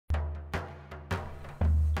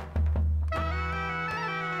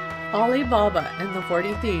Ali Baba and the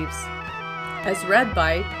 40 Thieves, as read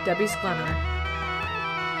by Debey Sklenar.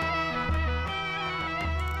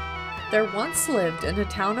 There once lived in a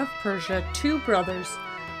town of Persia 2 brothers,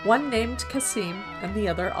 one named Qasim and the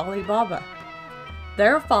other Ali Baba.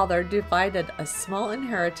 Their father divided a small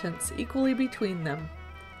inheritance equally between them.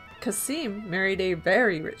 Qasim married a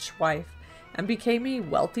very rich wife and became a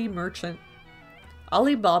wealthy merchant.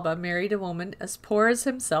 Ali Baba married a woman as poor as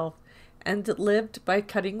himself and lived by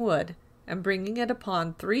cutting wood and bringing it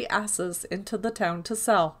upon 3 asses into the town to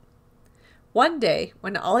sell. One day,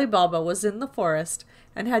 when Ali Baba was in the forest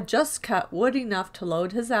and had just cut wood enough to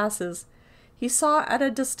load his asses, he saw at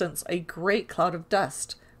a distance a great cloud of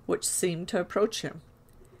dust, which seemed to approach him.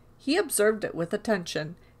 He observed it with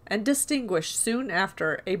attention, and distinguished soon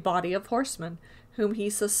after a body of horsemen, whom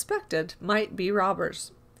he suspected might be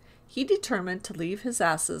robbers. He determined to leave his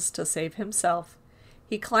asses to save himself.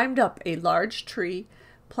 He climbed up a large tree,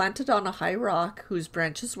 planted on a high rock, whose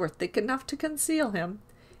branches were thick enough to conceal him,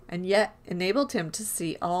 and yet enabled him to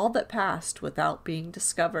see all that passed without being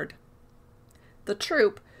discovered. The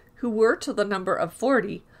troop, who were to the number of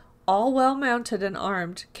 40, all well mounted and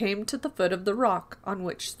armed, came to the foot of the rock on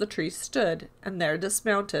which the tree stood, and there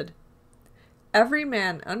dismounted. Every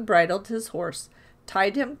man unbridled his horse,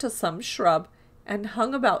 tied him to some shrub, and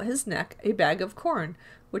hung about his neck a bag of corn,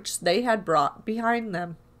 which they had brought behind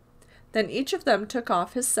them. Then each of them took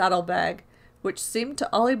off his saddle-bag, which seemed to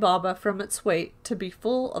Ali Baba from its weight to be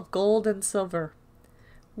full of gold and silver.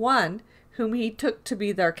 One, whom he took to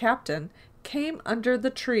be their captain, came under the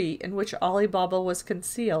tree in which Ali Baba was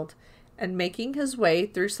concealed, and making his way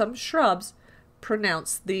through some shrubs,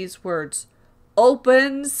 pronounced these words,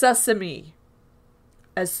 "Open, Sesame!"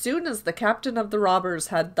 As soon as the captain of the robbers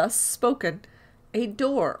had thus spoken, a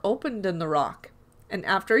door opened in the rock, and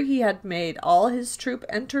after he had made all his troop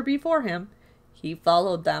enter before him, he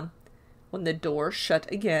followed them, when the door shut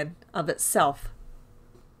again of itself.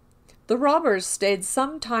 The robbers stayed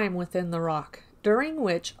some time within the rock, during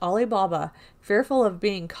which Ali Baba, fearful of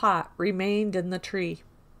being caught, remained in the tree.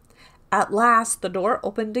 At last the door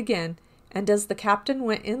opened again, and as the captain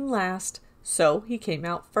went in last, so he came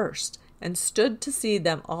out first, and stood to see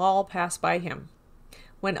them all pass by him.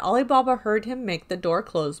 When Ali Baba heard him make the door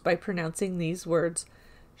close by pronouncing these words,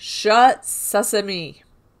 "Shut, Sesame!"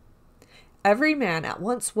 Every man at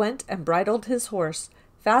once went and bridled his horse,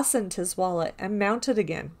 fastened his wallet, and mounted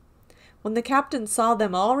again. When the captain saw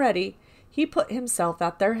them all ready, he put himself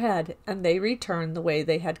at their head, and they returned the way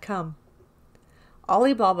they had come.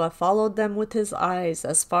 Ali Baba followed them with his eyes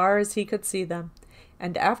as far as he could see them,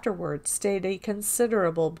 and afterward stayed a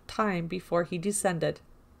considerable time before he descended.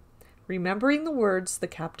 Remembering the words the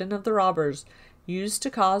captain of the robbers used to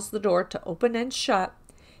cause the door to open and shut,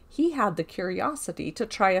 he had the curiosity to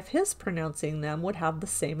try if his pronouncing them would have the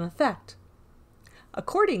same effect.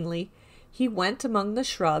 Accordingly, he went among the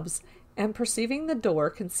shrubs, and perceiving the door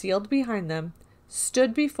concealed behind them,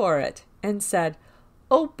 stood before it, and said,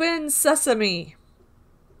 "Open, Sesame!"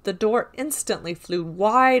 The door instantly flew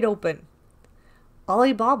wide open.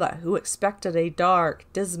 Ali Baba, who expected a dark,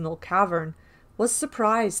 dismal cavern, was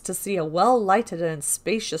surprised to see a well-lighted and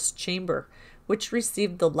spacious chamber, which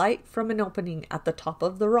received the light from an opening at the top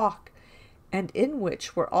of the rock, and in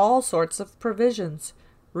which were all sorts of provisions,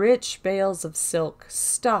 rich bales of silk,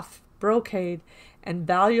 stuff, brocade, and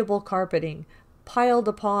valuable carpeting, piled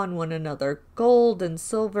upon one another, gold and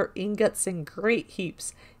silver ingots in great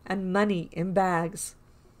heaps, and money in bags.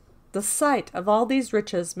 The sight of all these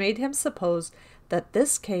riches made him suppose that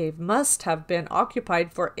this cave must have been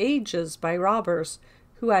occupied for ages by robbers,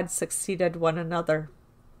 who had succeeded one another.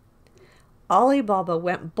 Ali Baba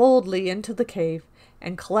went boldly into the cave,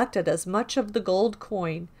 and collected as much of the gold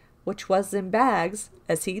coin, which was in bags,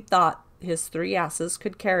 as he thought his 3 asses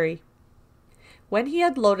could carry. When he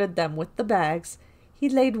had loaded them with the bags, he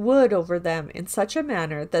laid wood over them in such a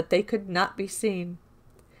manner that they could not be seen.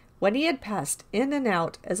 When he had passed in and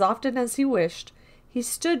out as often as he wished, he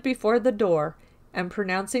stood before the door, and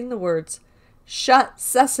pronouncing the words, "Shut,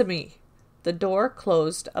 Sesame!" the door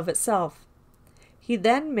closed of itself. He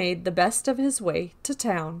then made the best of his way to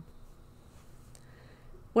town.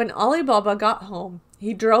 When Ali Baba got home,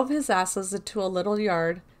 he drove his asses into a little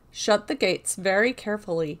yard, shut the gates very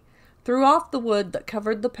carefully, threw off the wood that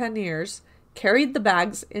covered the panniers, carried the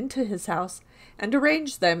bags into his house, and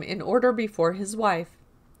arranged them in order before his wife.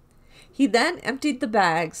 He then emptied the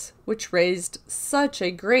bags, which raised such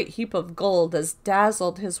a great heap of gold as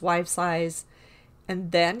dazzled his wife's eyes,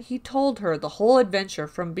 and then he told her the whole adventure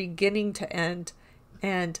from beginning to end,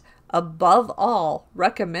 and, above all,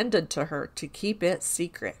 recommended to her to keep it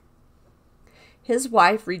secret. His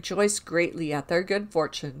wife rejoiced greatly at their good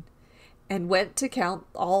fortune, and went to count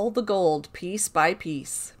all the gold piece by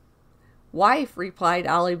piece. "Wife," replied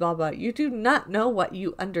Ali Baba, "you do not know what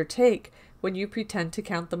you undertake when you pretend to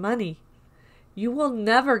count the money. You will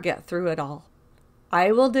never get through it all.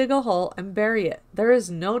 I will dig a hole and bury it. There is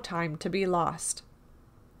no time to be lost."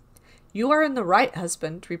 "You are in the right,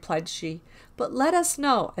 husband," replied she, "but let us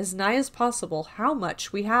know as nigh as possible how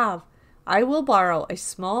much we have. I will borrow a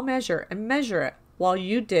small measure and measure it while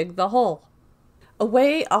you dig the hole."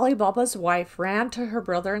 Away Ali Baba's wife ran to her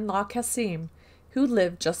brother-in-law Kasim, who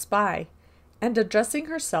lived just by, and addressing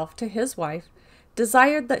herself to his wife,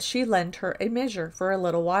 desired that she lend her a measure for a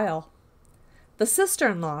little while. The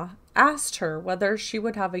sister-in-law asked her whether she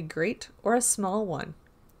would have a great or a small one.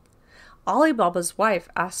 Ali Baba's wife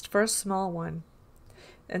asked for a small one,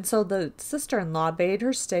 and so the sister-in-law bade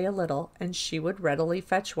her stay a little, and she would readily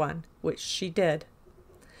fetch one, which she did.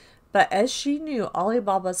 But as she knew Ali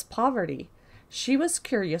Baba's poverty, she was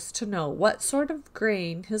curious to know what sort of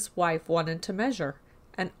grain his wife wanted to measure,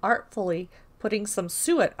 and artfully putting some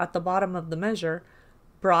suet at the bottom of the measure,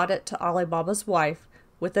 brought it to Ali Baba's wife,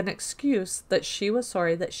 with an excuse that she was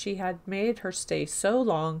sorry that she had made her stay so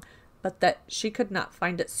long, but that she could not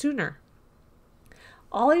find it sooner.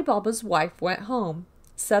 Ali Baba's wife went home,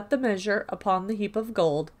 set the measure upon the heap of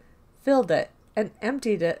gold, filled it, and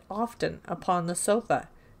emptied it often upon the sofa,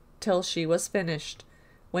 till she was finished,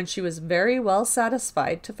 when she was very well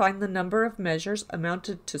satisfied to find the number of measures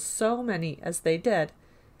amounted to so many as they did,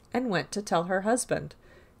 and went to tell her husband,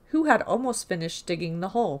 who had almost finished digging the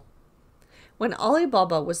hole. When Ali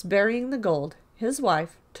Baba was burying the gold, his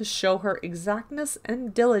wife, to show her exactness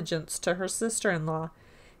and diligence to her sister-in-law,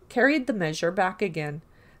 carried the measure back again,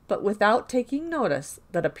 but without taking notice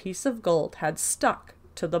that a piece of gold had stuck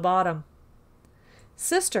to the bottom.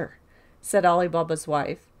 "Sister," said Ali Baba's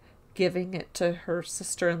wife, giving it to her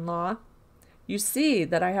sister-in-law, "you see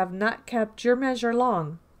that I have not kept your measure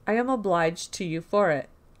long. I am obliged to you for it,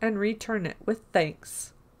 and return it with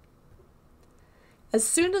thanks." As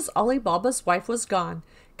soon as Ali Baba's wife was gone,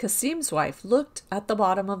 Kasim's wife looked at the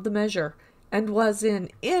bottom of the measure, and was in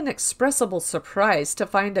inexpressible surprise to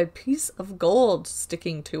find a piece of gold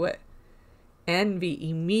sticking to it. Envy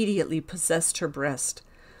immediately possessed her breast.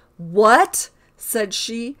 "What?" said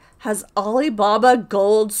she. "Has Ali Baba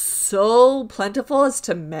gold so plentiful as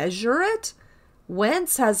to measure it?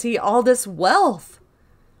 Whence has he all this wealth?"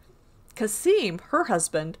 Kasim, her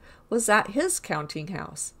husband, was at his counting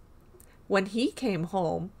house. When he came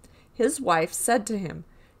home, his wife said to him,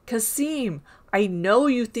 "Kasim, I know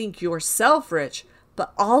you think yourself rich,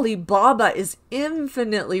 but Ali Baba is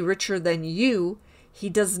infinitely richer than you. He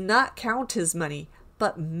does not count his money,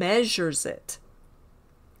 but measures it."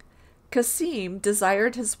 Kasim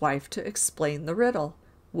desired his wife to explain the riddle,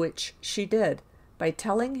 which she did, by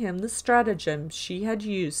telling him the stratagem she had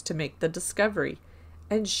used to make the discovery,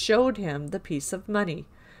 and showed him the piece of money,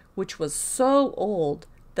 which was so old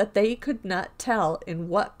that they could not tell in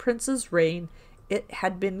what prince's reign it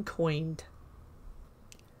had been coined.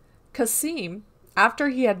 Kasim, after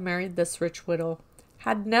he had married this rich widow,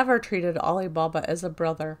 had never treated Ali Baba as a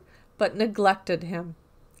brother, but neglected him,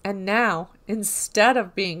 and now, instead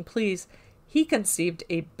of being pleased, he conceived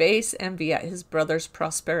a base envy at his brother's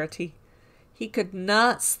prosperity. He could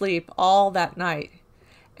not sleep all that night,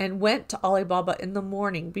 and went to Ali Baba in the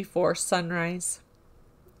morning before sunrise.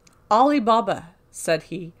 "Ali Baba," said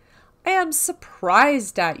he, "I am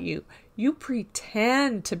surprised at you. You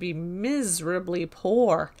pretend to be miserably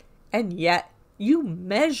poor, and yet you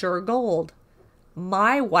measure gold.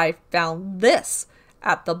 My wife found this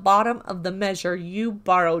at the bottom of the measure you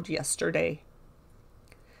borrowed yesterday."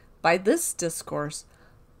 By this discourse,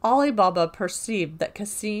 Ali Baba perceived that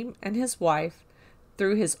Kasim and his wife,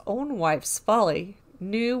 through his own wife's folly,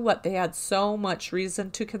 knew what they had so much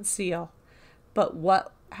reason to conceal, but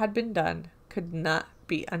what had been done could not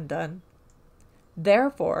be undone.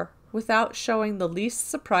 Therefore, without showing the least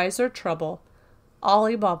surprise or trouble,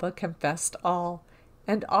 Ali Baba confessed all,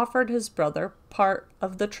 and offered his brother part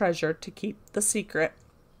of the treasure to keep the secret.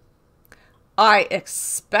 "I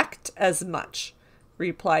expect as much,"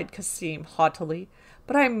 replied Kasim haughtily,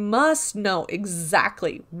 "but I must know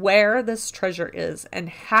exactly where this treasure is, and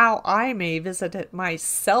how I may visit it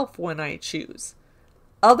myself when I choose.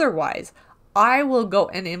 Otherwise, I will go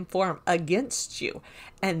and inform against you,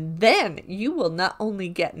 and then you will not only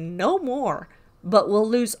get no more, but will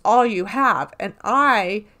lose all you have, and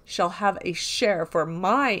I shall have a share for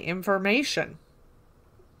my information."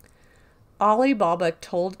 Ali Baba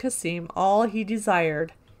told Kasim all he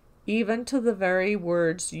desired, even to the very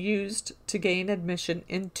words used to gain admission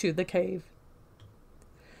into the cave.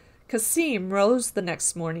 Kasim rose the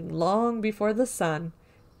next morning long before the sun,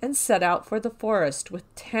 and set out for the forest with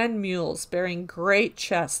 10 mules bearing great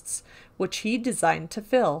chests, which he designed to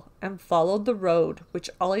fill, and followed the road which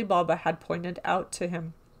Ali Baba had pointed out to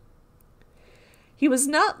him. He was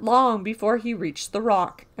not long before he reached the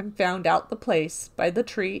rock, and found out the place by the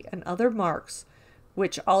tree and other marks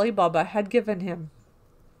which Ali Baba had given him.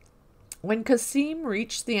 When Cassim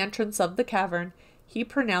reached the entrance of the cavern, he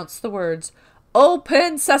pronounced the words,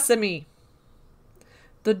 "Open, Sesame!"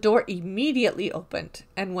 The door immediately opened,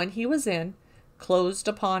 and when he was in, closed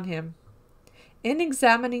upon him. In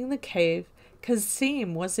examining the cave,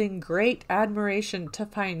 Cassim was in great admiration to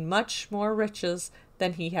find much more riches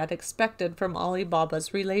than he had expected from Ali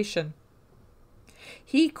Baba's relation.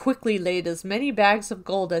 He quickly laid as many bags of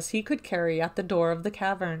gold as he could carry at the door of the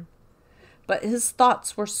cavern. But his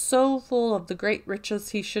thoughts were so full of the great riches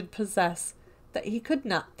he should possess that he could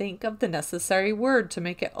not think of the necessary word to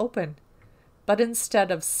make it open, but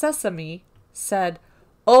instead of sesame, said,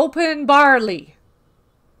 "Open, barley!"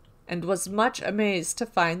 and was much amazed to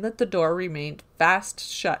find that the door remained fast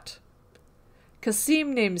shut.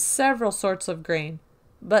 Cassim named several sorts of grain,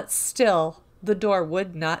 but still the door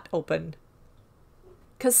would not open.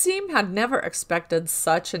 Cassim had never expected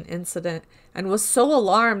such an incident, and was so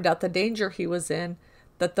alarmed at the danger he was in,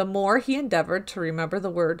 that the more he endeavored to remember the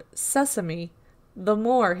word sesame, the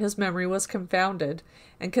more his memory was confounded,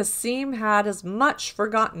 and Cassim had as much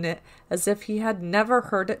forgotten it as if he had never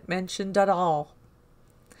heard it mentioned at all.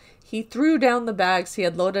 He threw down the bags he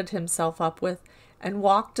had loaded himself up with, and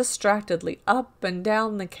walked distractedly up and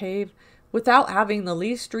down the cave, without having the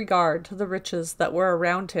least regard to the riches that were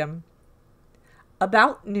around him.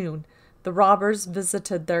 About noon, the robbers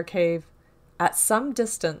visited their cave. At some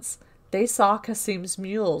distance, they saw Cassim's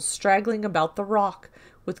mules straggling about the rock,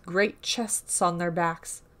 with great chests on their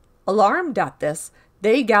backs. Alarmed at this,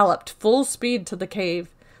 they galloped full speed to the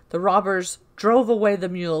cave. The robbers drove away the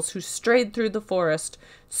mules, who strayed through the forest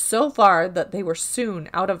so far that they were soon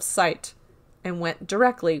out of sight, and went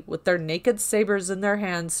directly, with their naked sabers in their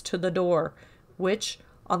hands, to the door, which,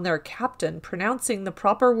 on their captain pronouncing the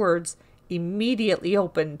proper words, immediately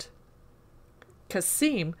opened.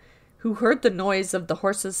 Cassim, who heard the noise of the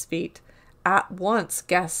horses' feet, at once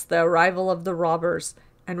guessed the arrival of the robbers,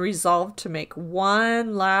 and resolved to make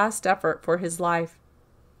one last effort for his life.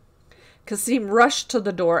 Cassim rushed to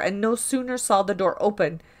the door, and no sooner saw the door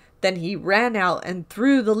open than he ran out and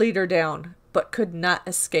threw the leader down, but could not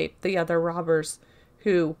escape the other robbers,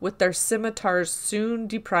 who, with their scimitars, soon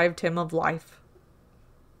deprived him of life.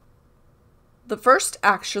 The first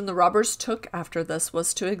action the robbers took after this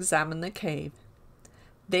was to examine the cave.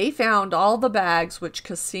 They found all the bags which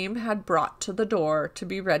Cassim had brought to the door to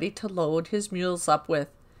be ready to load his mules up with,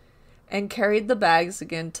 and carried the bags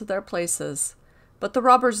again to their places. But the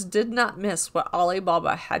robbers did not miss what Ali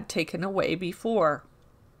Baba had taken away before.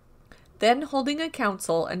 Then, holding a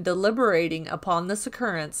council and deliberating upon this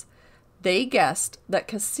occurrence, they guessed that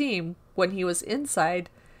Cassim, when he was inside,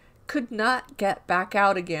 could not get back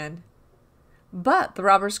out again. But the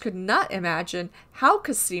robbers could not imagine how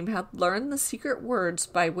Cassim had learned the secret words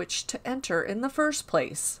by which to enter in the first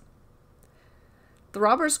place. The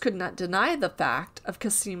robbers could not deny the fact of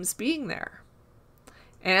Cassim's being there,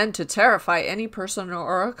 and to terrify any person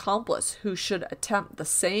or accomplice who should attempt the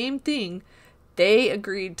same thing, they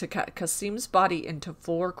agreed to cut Cassim's body into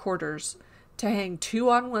 4 quarters, to hang 2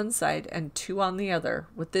 on one side and 2 on the other,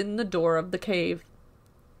 within the door of the cave.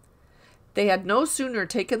 They had no sooner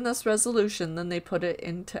taken this resolution than they put it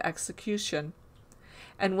into execution,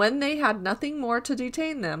 and when they had nothing more to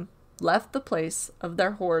detain them, left the place of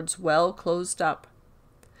their hoards well closed up.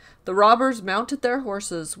 The robbers mounted their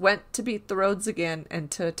horses, went to beat the roads again, and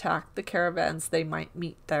to attack the caravans they might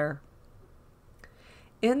meet there.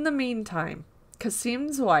 In the meantime,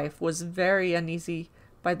 Cassim's wife was very uneasy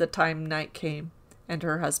by the time night came, and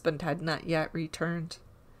her husband had not yet returned.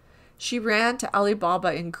 She ran to Ali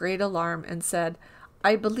Baba in great alarm and said,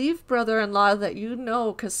 "I believe, brother-in-law, that you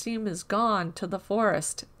know Cassim is gone to the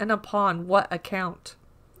forest, and upon what account?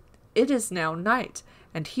 It is now night,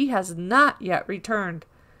 and he has not yet returned.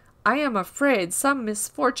 I am afraid some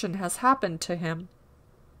misfortune has happened to him."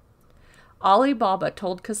 Ali Baba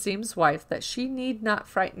told Cassim's wife that she need not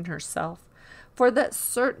frighten herself, for that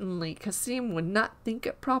certainly Cassim would not think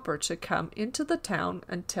it proper to come into the town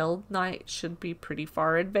until night should be pretty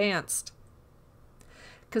far advanced.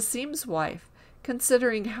 Cassim's wife,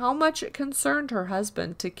 considering how much it concerned her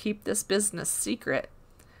husband to keep this business secret,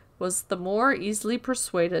 was the more easily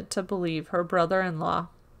persuaded to believe her brother-in-law.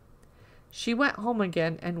 She went home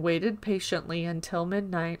again and waited patiently until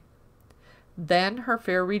midnight. Then her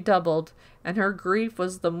fear redoubled, and her grief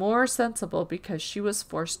was the more sensible because she was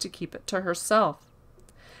forced to keep it to herself.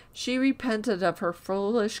 She repented of her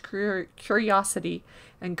foolish curiosity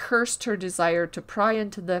and cursed her desire to pry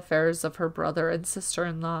into the affairs of her brother and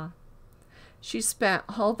sister-in-law. She spent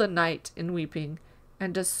all the night in weeping,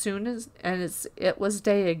 and as soon as it was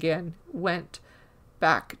day again, went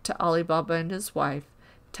back to Ali Baba and his wife,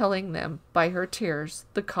 telling them by her tears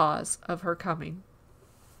the cause of her coming.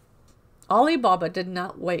 Ali Baba did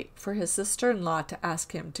not wait for his sister-in-law to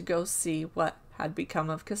ask him to go see what had become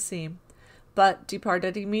of Kasim, but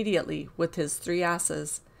departed immediately with his 3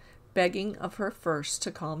 asses, begging of her first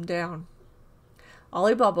to calm down.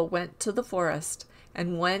 Ali Baba went to the forest,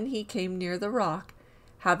 and when he came near the rock,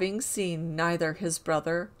 having seen neither his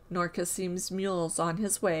brother nor Kasim's mules on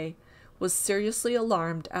his way, was seriously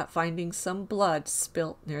alarmed at finding some blood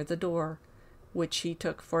spilt near the door, which he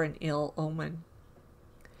took for an ill omen.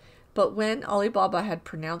 But when Ali Baba had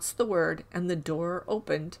pronounced the word and the door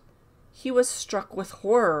opened, he was struck with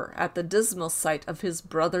horror at the dismal sight of his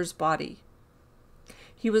brother's body.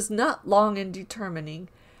 He was not long in determining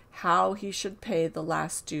how he should pay the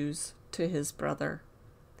last dues to his brother.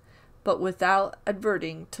 But without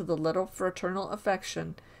adverting to the little fraternal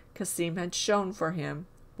affection Kasim had shown for him,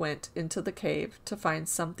 went into the cave to find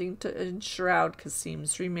something to enshroud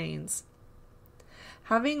Kasim's remains.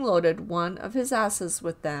 Having loaded one of his asses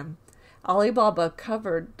with them, Ali Baba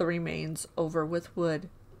covered the remains over with wood.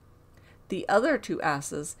 The other 2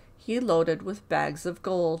 asses he loaded with bags of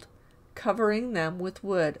gold, covering them with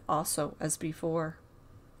wood also as before.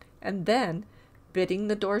 And then, bidding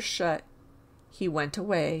the door shut, he went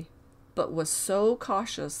away, but was so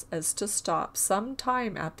cautious as to stop some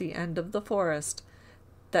time at the end of the forest,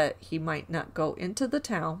 that he might not go into the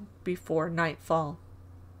town before nightfall.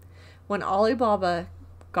 When Ali Baba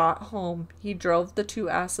got home, he drove the 2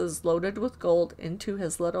 asses loaded with gold into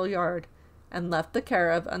his little yard, and left the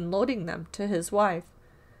care of unloading them to his wife,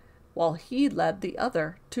 while he led the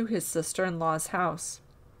other to his sister-in-law's house.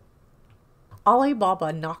 Ali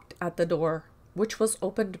Baba knocked at the door, which was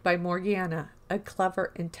opened by Morgiana, a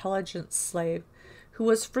clever, intelligent slave, who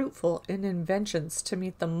was fruitful in inventions to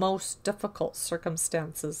meet the most difficult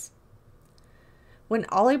circumstances. When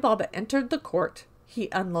Ali Baba entered the court, he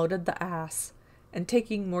unloaded the ass, and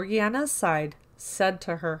taking Morgiana aside, said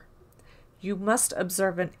to her, "You must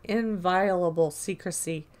observe an inviolable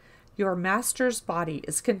secrecy. Your master's body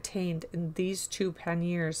is contained in these 2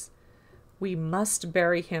 panniers. We must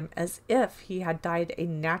bury him as if he had died a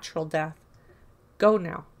natural death. Go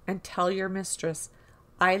now, and tell your mistress,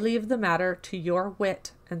 I leave the matter to your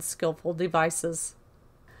wit and skillful devices."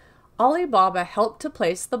 Ali Baba helped to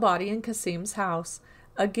place the body in Kasim's house,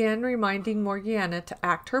 again reminding Morgiana to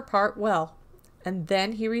act her part well, and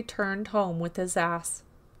then he returned home with his ass.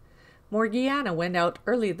 Morgiana went out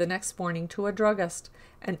early the next morning to a druggist,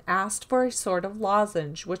 and asked for a sort of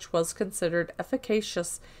lozenge which was considered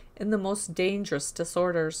efficacious in the most dangerous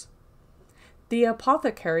disorders. The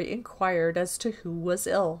apothecary inquired as to who was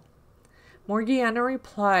ill. Morgiana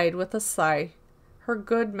replied with a sigh, her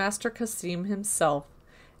good master Kasim himself,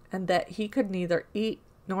 and that he could neither eat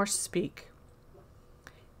nor speak.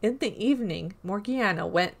 In the evening, Morgiana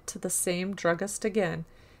went to the same druggist again,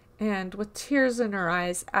 and, with tears in her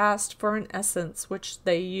eyes, asked for an essence which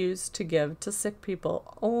they used to give to sick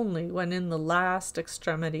people only when in the last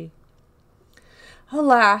extremity.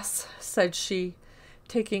 "Alas," said she,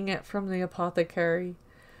 taking it from the apothecary,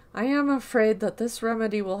 "I am afraid that this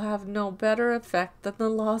remedy will have no better effect than the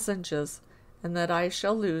lozenges, and that I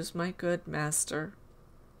shall lose my good master."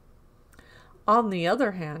 On the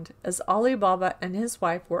other hand, as Ali Baba and his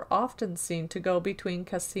wife were often seen to go between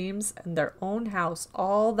Kasim's and their own house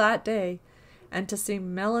all that day, and to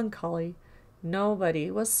seem melancholy,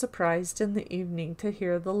 nobody was surprised in the evening to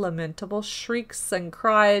hear the lamentable shrieks and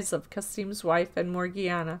cries of Kasim's wife and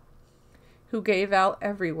Morgiana, who gave out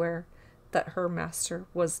everywhere that her master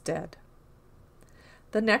was dead.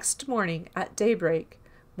 The next morning at daybreak,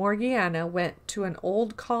 Morgiana went to an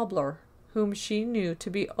old cobbler whom she knew to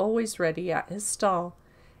be always ready at his stall,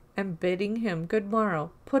 and bidding him good morrow,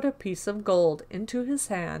 put a piece of gold into his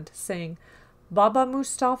hand, saying, "Baba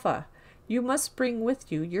Mustapha, you must bring with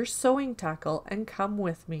you your sewing tackle and come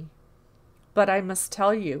with me. But I must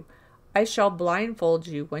tell you, I shall blindfold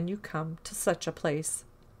you when you come to such a place."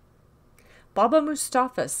 Baba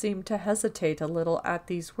Mustapha seemed to hesitate a little at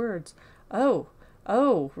these words.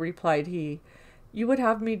 Oh, replied he, "you would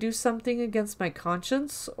have me do something against my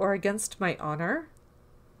conscience or against my honor?"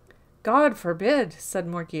 "God forbid," said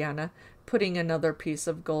Morgiana, putting another piece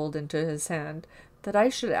of gold into his hand, "that I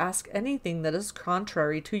should ask anything that is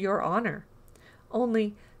contrary to your honor.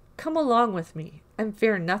 Only come along with me, and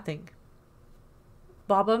fear nothing."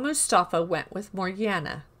 Baba Mustapha went with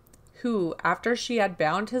Morgiana, who, after she had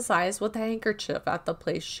bound his eyes with a handkerchief at the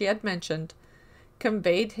place she had mentioned,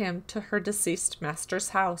 conveyed him to her deceased master's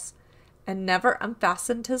house, and never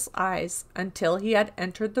unfastened his eyes until he had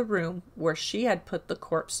entered the room where she had put the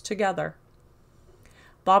corpse together.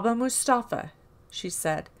 "Baba Mustapha," she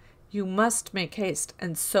said, "you must make haste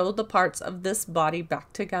and sew the parts of this body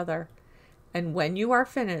back together, and when you are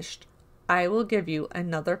finished, I will give you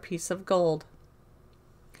another piece of gold."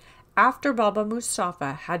 After Baba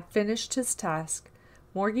Mustapha had finished his task,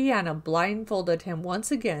 Morgiana blindfolded him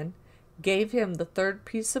once again, gave him the third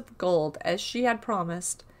piece of gold as she had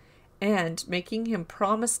promised, and, making him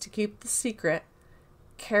promise to keep the secret,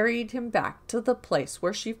 carried him back to the place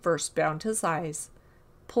where she first bound his eyes,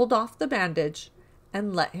 pulled off the bandage,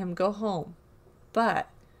 and let him go home, but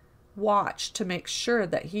watched to make sure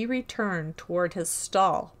that he returned toward his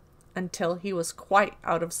stall until he was quite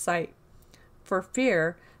out of sight, for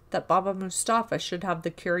fear that Baba Mustapha should have the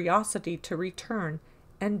curiosity to return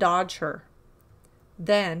and dodge her.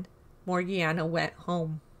 Then Morgiana went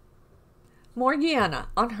home. Morgiana,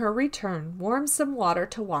 on her return, warmed some water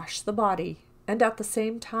to wash the body, and at the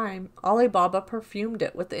same time Ali Baba perfumed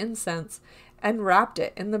it with incense and wrapped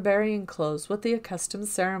it in the burying clothes with the accustomed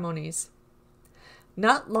ceremonies.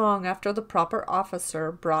 Not long after, the proper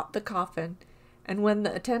officer brought the coffin, and when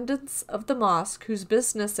the attendants of the mosque, whose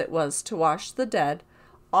business it was to wash the dead,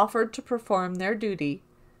 offered to perform their duty,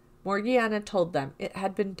 Morgiana told them it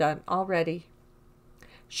had been done already.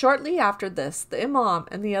 Shortly after this, the imam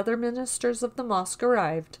and the other ministers of the mosque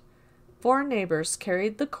arrived. 4 neighbors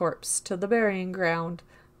carried the corpse to the burying ground,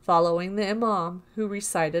 following the imam, who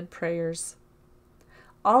recited prayers.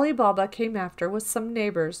 Ali Baba came after with some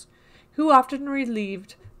neighbors, who often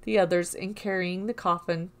relieved the others in carrying the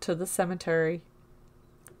coffin to the cemetery.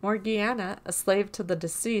 Morgiana, a slave to the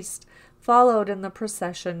deceased, followed in the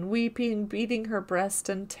procession, weeping, beating her breast,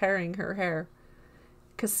 and tearing her hair.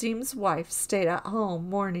 Kasim's wife stayed at home,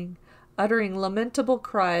 mourning, uttering lamentable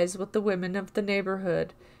cries with the women of the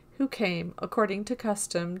neighborhood, who came, according to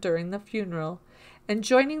custom, during the funeral, and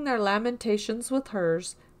joining their lamentations with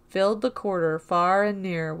hers, filled the quarter far and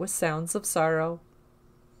near with sounds of sorrow.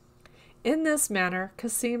 In this manner,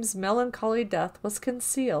 Kasim's melancholy death was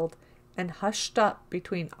concealed and hushed up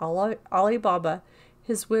between Ali Baba,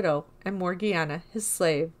 his widow, and Morgiana, his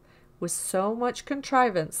slave, with so much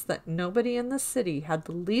contrivance that nobody in the city had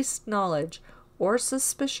the least knowledge or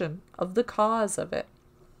suspicion of the cause of it.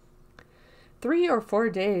 3 or 4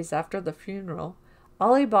 days after the funeral,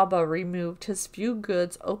 Ali Baba removed his few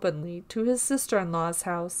goods openly to his sister-in-law's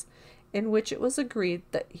house, in which it was agreed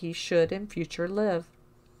that he should in future live.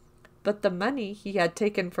 But the money he had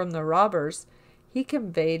taken from the robbers he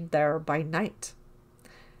conveyed there by night.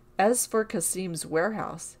 As for Kasim's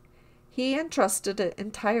warehouse, he entrusted it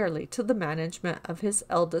entirely to the management of his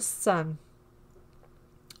eldest son.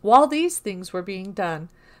 While these things were being done,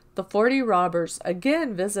 the 40 robbers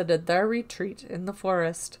again visited their retreat in the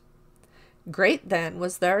forest. Great then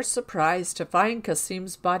was their surprise to find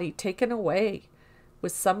Kasim's body taken away,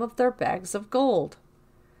 with some of their bags of gold.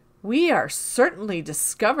 "We are certainly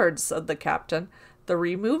discovered," said the captain. "The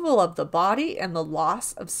removal of the body and the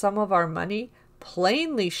loss of some of our money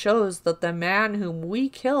plainly shows that the man whom we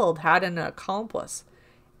killed had an accomplice,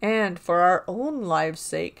 and for our own lives'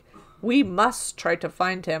 sake, we must try to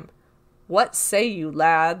find him. What say you,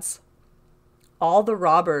 lads?" All the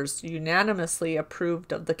robbers unanimously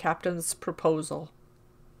approved of the captain's proposal.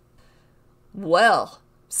 "Well,"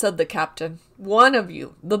 said the captain, "one of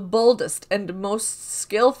you, the boldest and most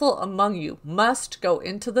skillful among you, must go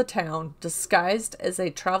into the town, disguised as a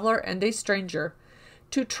traveler and a stranger,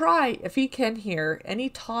 to try if he can hear any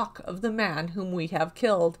talk of the man whom we have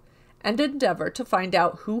killed, and endeavor to find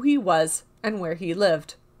out who he was and where he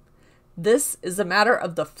lived. This is a matter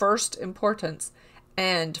of the first importance,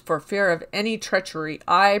 and for fear of any treachery,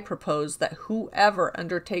 I propose that whoever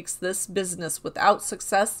undertakes this business without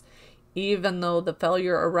success, even though the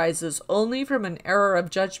failure arises only from an error of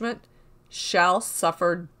judgment, shall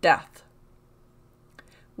suffer death."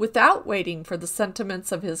 Without waiting for the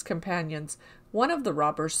sentiments of his companions, one of the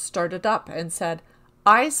robbers started up and said,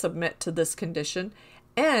 "I submit to this condition,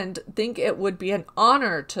 and think it would be an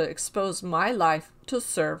honor to expose my life to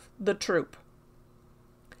serve the troop."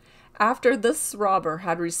 After this robber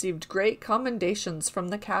had received great commendations from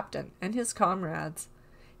the captain and his comrades,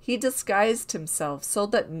 he disguised himself so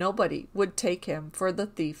that nobody would take him for the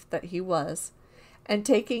thief that he was, and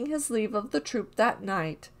taking his leave of the troop that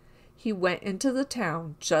night, he went into the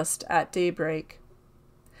town just at daybreak.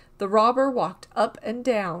 The robber walked up and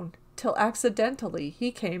down till accidentally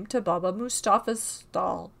he came to Baba Mustapha's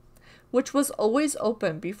stall, which was always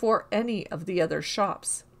open before any of the other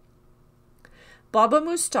shops. Baba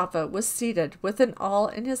Mustafa was seated with an awl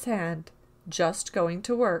in his hand, just going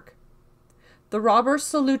to work. The robber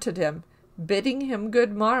saluted him, bidding him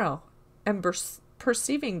good morrow, and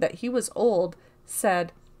perceiving that he was old,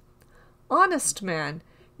 said, "Honest man,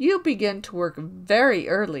 you begin to work very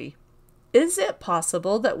early. Is it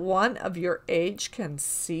possible that one of your age can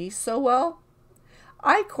see so well?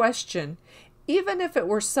 I question, even if it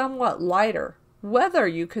were somewhat lighter, whether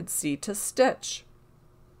you could see to stitch."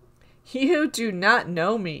 "You do not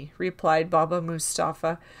know me," replied Baba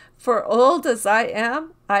Mustafa. "For old as I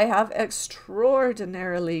am, I have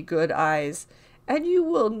extraordinarily good eyes, and you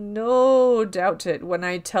will no doubt it when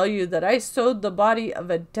I tell you that I sewed the body of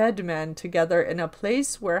a dead man together in a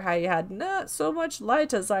place where I had not so much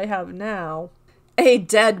light as I have now." "A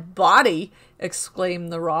dead body!"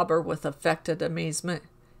 exclaimed the robber with affected amazement.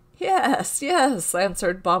 Yes,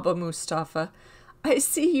 answered Baba Mustafa. "I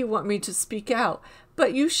see you want me to speak out,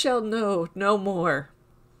 but you shall know no more."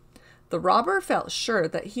 The robber felt sure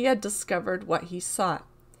that he had discovered what he sought.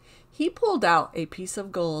 He pulled out a piece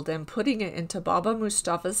of gold and, putting it into Baba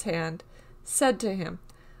Mustafa's hand, said to him,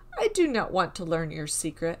 "I do not want to learn your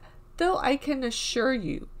secret, though I can assure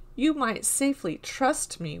you, you might safely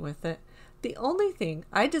trust me with it. The only thing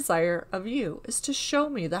I desire of you is to show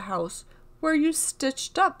me the house where you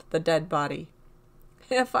stitched up the dead body."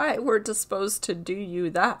 "If I were disposed to do you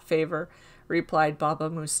that favor," replied Baba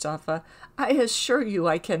Mustafa, "I assure you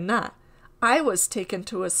I cannot. I was taken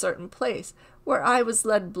to a certain place, where I was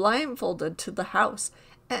led blindfolded to the house,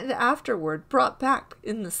 and afterward brought back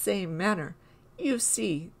in the same manner. You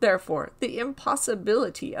see, therefore, the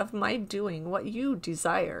impossibility of my doing what you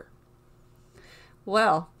desire."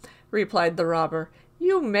 "Well," replied the robber,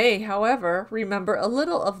 "you may, however, remember a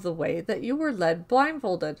little of the way that you were led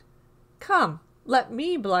blindfolded. Come, let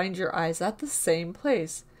me blind your eyes at the same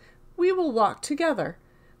place. We will walk together.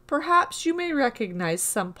 Perhaps you may recognize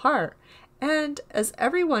some part, and as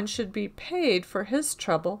everyone should be paid for his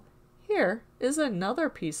trouble, here is another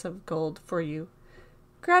piece of gold for you.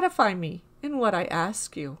 Gratify me in what I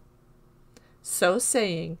ask you." So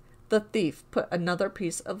saying, the thief put another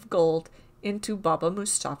piece of gold into Baba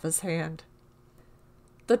Mustafa's hand.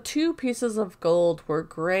 The 2 pieces of gold were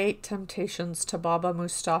great temptations to Baba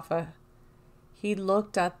Mustafa. He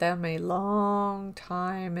looked at them a long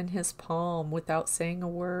time in his palm without saying a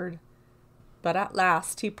word. But at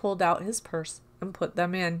last he pulled out his purse and put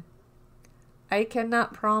them in. "I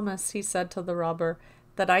cannot promise," he said to the robber,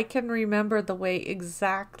 "that I can remember the way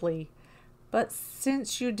exactly. But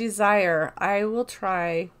since you desire, I will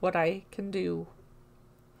try what I can do."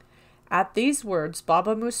 At these words,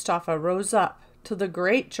 Baba Mustafa rose up, to the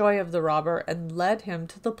great joy of the robber, and led him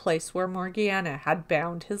to the place where Morgiana had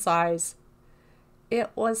bound his eyes. "It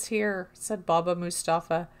was here," said Baba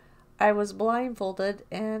Mustafa. "I was blindfolded,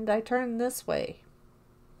 and I turned this way."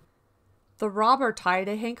 The robber tied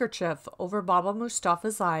a handkerchief over Baba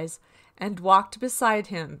Mustafa's eyes and walked beside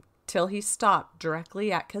him till he stopped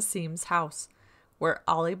directly at Kasim's house, where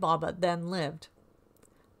Ali Baba then lived.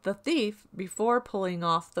 The thief, before pulling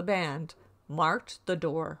off the band, marked the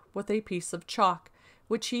door with a piece of chalk,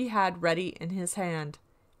 which he had ready in his hand,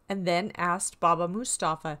 and then asked Baba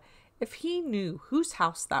Mustafa if he knew whose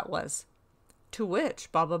house that was. To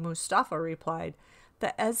which Baba Mustafa replied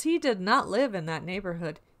that as he did not live in that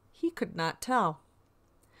neighborhood, he could not tell.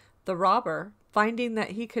 The robber, finding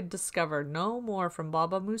that he could discover no more from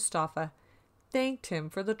Baba Mustafa, thanked him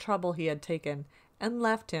for the trouble he had taken, and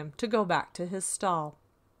left him to go back to his stall,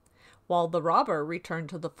 while the robber returned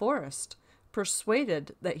to the forest,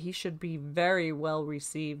 persuaded that he should be very well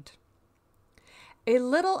received. A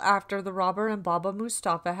little after the robber and Baba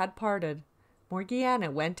Mustafa had parted,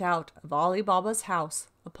 Morgiana went out of Ali Baba's house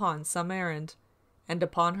upon some errand, and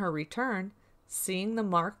upon her return, seeing the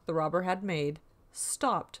mark the robber had made,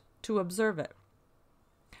 stopped to observe it.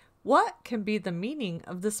 "What can be the meaning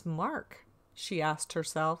of this mark?" she asked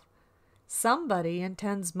herself. "Somebody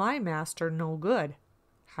intends my master no good.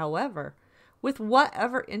 However, with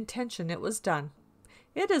whatever intention it was done,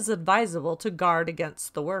 it is advisable to guard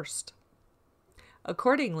against the worst."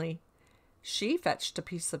 Accordingly, she fetched a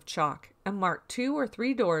piece of chalk and marked 2 or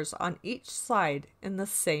 3 doors on each side in the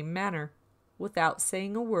same manner, without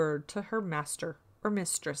saying a word to her master or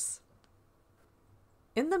mistress.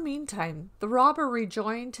 In the meantime, the robber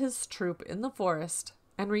rejoined his troop in the forest,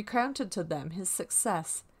 and recounted to them his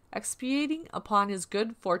success, expatiating upon his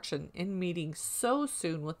good fortune in meeting so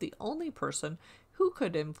soon with the only person who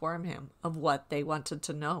could inform him of what they wanted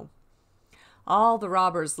to know. All the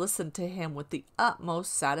robbers listened to him with the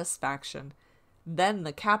utmost satisfaction. Then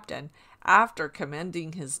the captain, after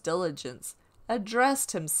commending his diligence,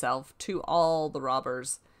 addressed himself to all the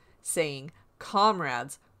robbers, saying,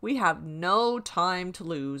 "Comrades, we have no time to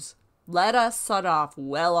lose. Let us set off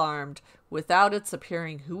well armed, without its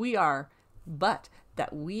appearing who we are, but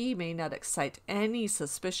that we may not excite any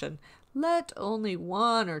suspicion, let only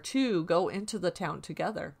one or two go into the town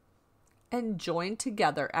together, and join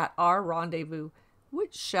together at our rendezvous,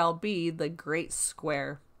 which shall be the great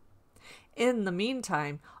square. In the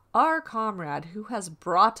meantime, our comrade who has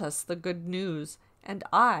brought us the good news and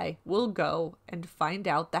I will go and find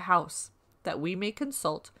out the house, that we may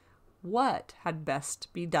consult what had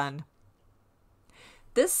best be done."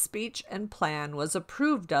 This speech and plan was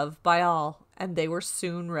approved of by all, and they were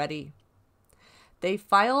soon ready. They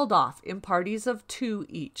filed off in parties of 2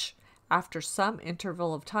 each, after some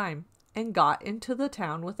interval of time, and got into the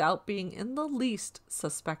town without being in the least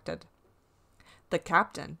suspected. The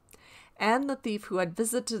captain, and the thief who had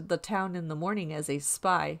visited the town in the morning as a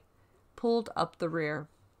spy, pulled up the rear.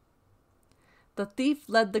 The thief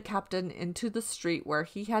led the captain into the street where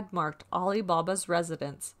he had marked Ali Baba's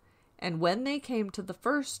residence, and when they came to the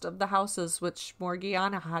first of the houses which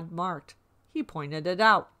Morgiana had marked, he pointed it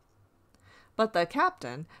out. But the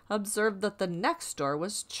captain observed that the next door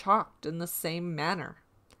was chalked in the same manner,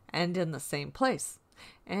 and in the same place,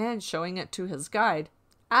 and showing it to his guide,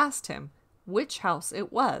 asked him which house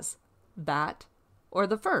it was, that or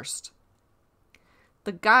the first.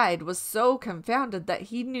 The guide was so confounded that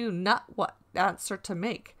he knew not what answer to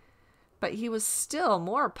make, but he was still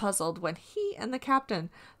more puzzled when he and the captain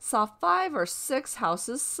saw 5 or 6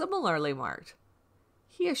 houses similarly marked.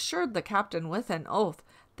 He assured the captain with an oath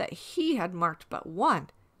that he had marked but one,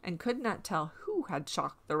 and could not tell who had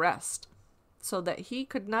chalked the rest, so that he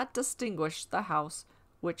could not distinguish the house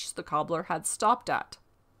which the cobbler had stopped at.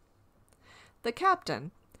 The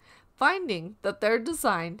captain, finding that their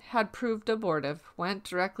design had proved abortive, went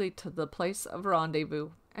directly to the place of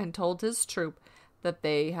rendezvous, and told his troop that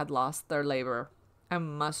they had lost their labor,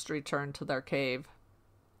 and must return to their cave.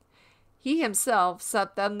 He himself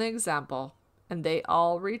set them the example, and they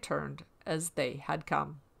all returned as they had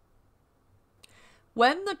come.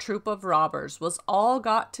 When the troop of robbers was all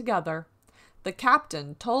got together, the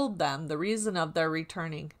captain told them the reason of their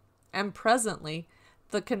returning, and presently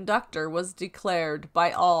the conductor was declared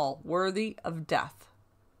by all worthy of death.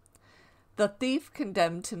 The thief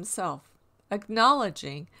condemned himself,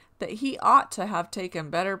 acknowledging that he ought to have taken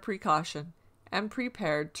better precaution, and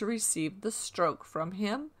prepared to receive the stroke from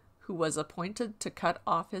him who was appointed to cut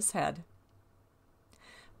off his head.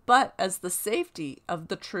 But as the safety of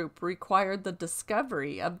the troop required the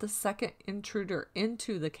discovery of the second intruder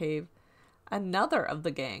into the cave, another of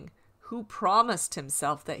the gang, who promised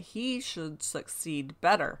himself that he should succeed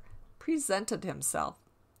better, presented himself,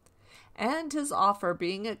 and his offer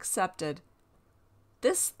being accepted,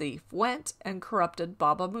 this thief went and corrupted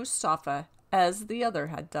Baba Mustafa as the other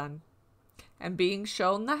had done, and being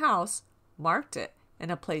shown the house, marked it in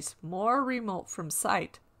a place more remote from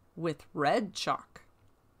sight with red chalk.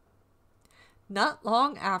 Not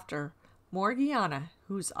long after, Morgiana,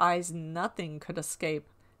 whose eyes nothing could escape,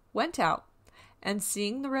 went out, and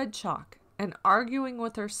seeing the red chalk, and arguing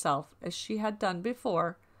with herself as she had done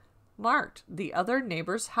before, marked the other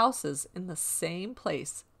neighbors' houses in the same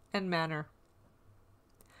place and manner.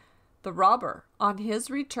 The robber, on his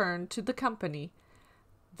return to the company,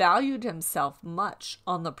 valued himself much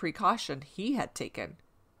on the precaution he had taken,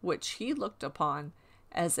 which he looked upon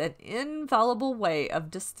as an infallible way of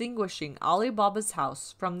distinguishing Ali Baba's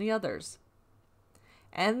house from the others.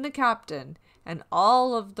 And the captain and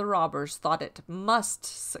all of the robbers thought it must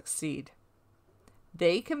succeed.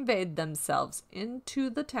 They conveyed themselves into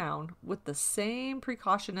the town with the same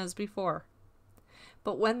precaution as before.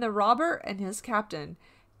 But when the robber and his captain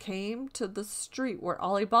came to the street where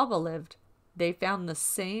Ali Baba lived, they found the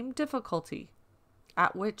same difficulty,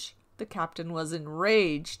 at which the captain was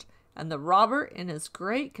enraged, and the robber in as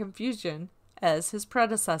great confusion as his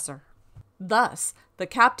predecessor. Thus the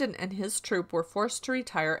captain and his troop were forced to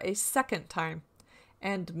retire a second time,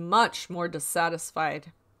 and much more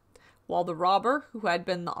dissatisfied, while the robber, who had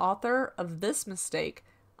been the author of this mistake,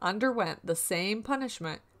 underwent the same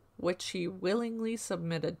punishment which he willingly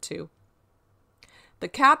submitted to. The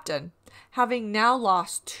captain, having now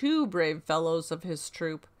lost 2 brave fellows of his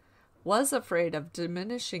troop, was afraid of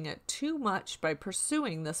diminishing it too much by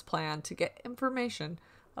pursuing this plan to get information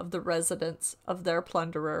of the residence of their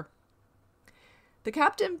plunderer. The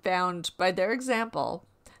captain found by their example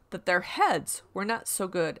that their heads were not so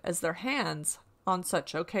good as their hands on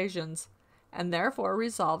such occasions, and therefore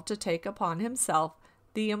resolved to take upon himself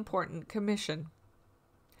the important commission.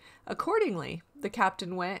 Accordingly, the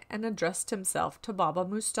captain went and addressed himself to Baba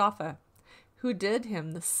Mustafa, who did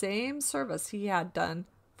him the same service he had done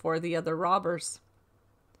for the other robbers.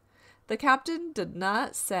 The captain did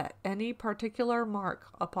not set any particular mark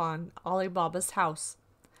upon Ali Baba's house,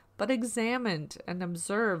 but examined and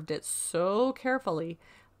observed it so carefully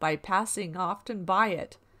by passing often by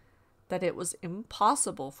it that it was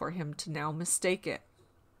impossible for him to now mistake it.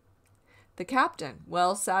 The captain,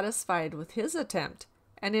 well satisfied with his attempt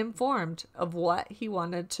and informed of what he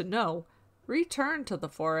wanted to know, returned to the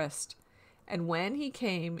forest, and when he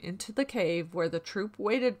came into the cave where the troop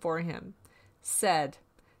waited for him, said,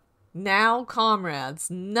 "Now, comrades,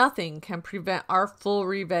 nothing can prevent our full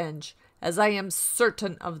revenge, as I am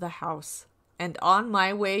certain of the house, and on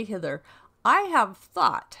my way hither I have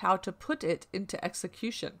thought how to put it into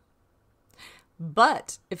execution.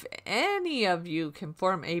 But if any of you can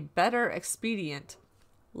form a better expedient,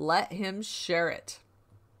 let him share it."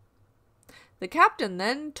 The captain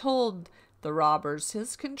then told the robbers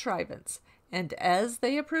his contrivance, and as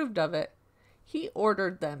they approved of it, he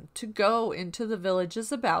ordered them to go into the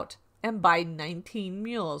villages about and buy 19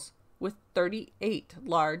 mules with 38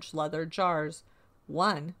 large leather jars,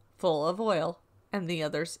 one full of oil and the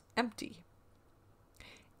others empty.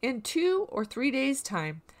 In 2 or 3 days'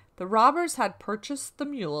 time, the robbers had purchased the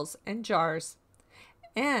mules and jars,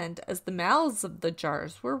 and as the mouths of the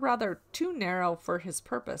jars were rather too narrow for his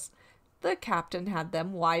purpose, the captain had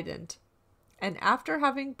them widened, and after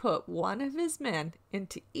having put one of his men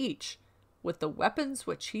into each with the weapons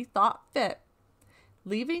which he thought fit,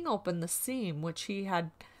 leaving open the seam which he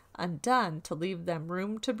had undone to leave them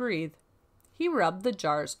room to breathe, he rubbed the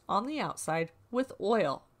jars on the outside with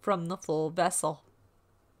oil from the full vessel.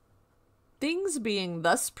 Things being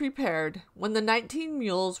thus prepared, when the 19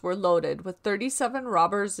 mules were loaded with 37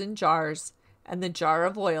 robbers in jars, and the jar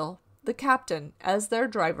of oil, the captain, as their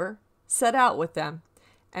driver, set out with them,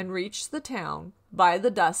 and reached the town by the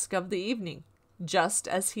dusk of the evening, just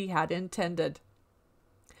as he had intended.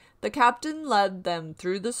 The captain led them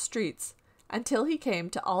through the streets until he came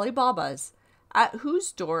to Ali Baba's, at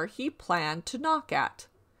whose door he planned to knock at.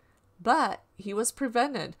 But he was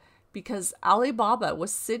prevented, because Ali Baba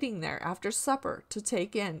was sitting there after supper to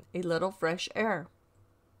take in a little fresh air.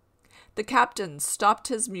 The captain stopped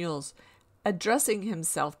his mules, addressing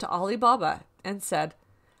himself to Ali Baba, and said,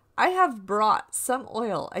 "I have brought some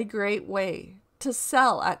oil a great way to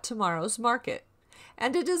sell at tomorrow's market,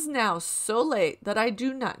 and it is now so late that I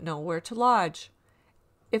do not know where to lodge.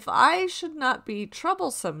 If I should not be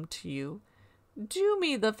troublesome to you, do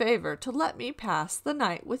me the favor to let me pass the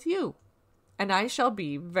night with you, and I shall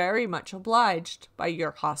be very much obliged by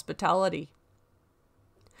your hospitality."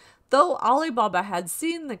 Though Ali Baba had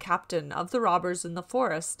seen the captain of the robbers in the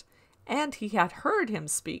forest, and he had heard him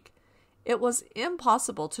speak, it was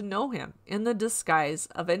impossible to know him in the disguise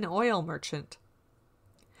of an oil merchant.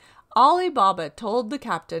 Ali Baba told the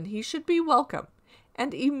captain he should be welcome,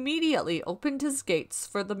 and immediately opened his gates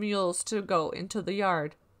for the mules to go into the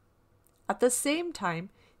yard. At the same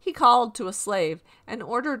time, he called to a slave and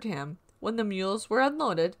ordered him, when the mules were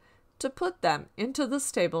unloaded, to put them into the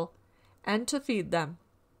stable and to feed them.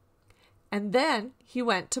 And then he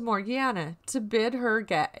went to Morgiana to bid her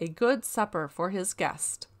get a good supper for his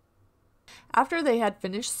guest. After they had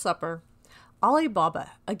finished supper, Ali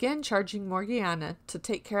Baba, again charging Morgiana to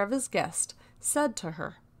take care of his guest, said to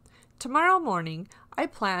her, "Tomorrow morning I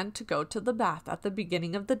plan to go to the bath at the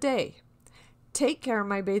beginning of the day. Take care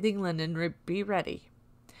my bathing linen be ready.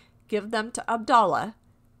 Give them to Abdallah,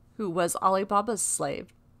 who was Ali Baba's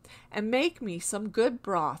slave, and make me some good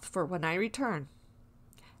broth for when I return."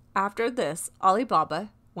 After this, Ali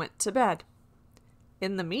Baba went to bed.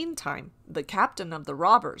 In the meantime, the captain of the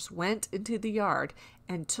robbers went into the yard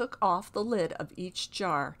and took off the lid of each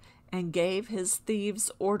jar and gave his thieves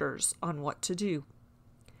orders on what to do.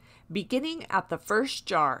 Beginning at the first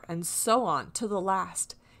jar and so on to the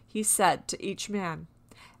last, he said to each man,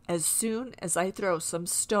 "As soon as I throw some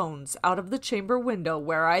stones out of the chamber window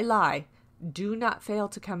where I lie, do not fail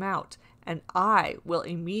to come out, and I will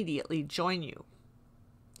immediately join you."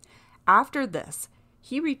 After this,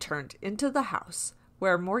 he returned into the house,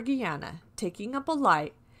 where Morgiana, taking up a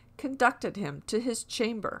light, conducted him to his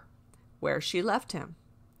chamber, where she left him.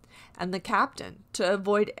 And the captain, to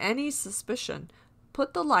avoid any suspicion,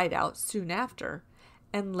 put the light out soon after,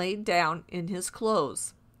 and laid down in his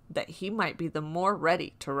clothes, that he might be the more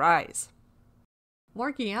ready to rise.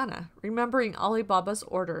 Morgiana, remembering Ali Baba's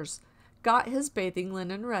orders, got his bathing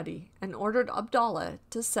linen ready, and ordered Abdallah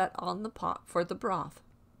to set on the pot for the broth.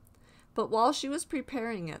 But while she was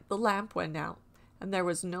preparing it, the lamp went out, and there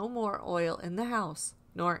was no more oil in the house,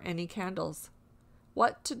 nor any candles.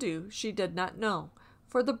 What to do she did not know,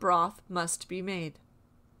 for the broth must be made.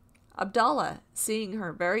 Abdallah, seeing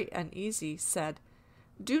her very uneasy, said,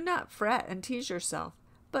 Do not fret and tease yourself,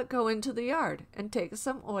 but go into the yard and take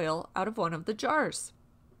some oil out of one of the jars."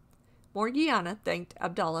 Morgiana thanked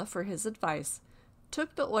Abdallah for his advice,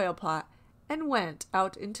 took the oil pot, and went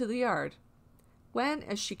out into the yard. When,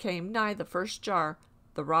 as she came nigh the first jar,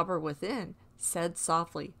 the robber within said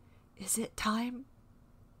softly, "Is it time?"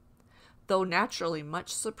 Though naturally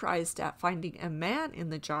much surprised at finding a man in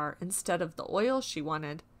the jar instead of the oil she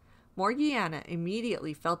wanted, Morgiana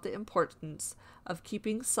immediately felt the importance of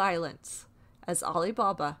keeping silence, as Ali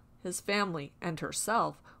Baba, his family, and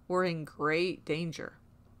herself were in great danger.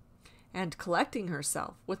 And collecting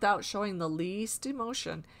herself, without showing the least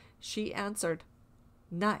emotion, she answered,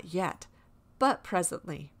 "Not yet, but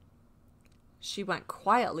presently." She went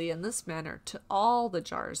quietly in this manner to all the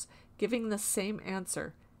jars, giving the same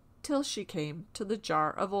answer, till she came to the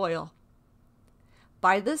jar of oil.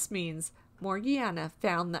 By this means, Morgiana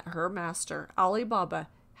found that her master, Ali Baba,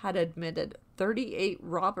 had admitted 38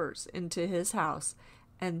 robbers into his house,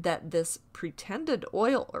 and that this pretended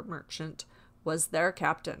oil merchant was their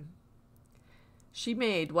captain. She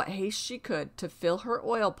made what haste she could to fill her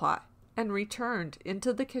oil pot, and returned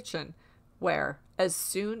into the kitchen, where, as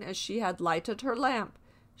soon as she had lighted her lamp,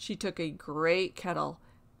 she took a great kettle,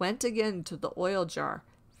 went again to the oil jar,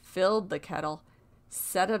 filled the kettle,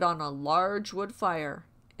 set it on a large wood fire,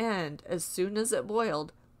 and, as soon as it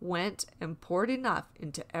boiled, went and poured enough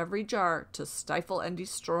into every jar to stifle and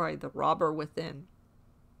destroy the robber within.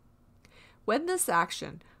 When this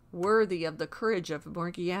action, worthy of the courage of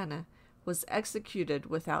Morgiana, was executed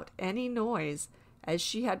without any noise, as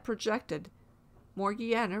she had projected,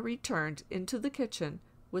 Morgiana returned into the kitchen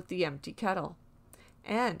with the empty kettle,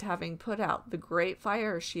 and having put out the great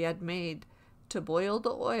fire she had made to boil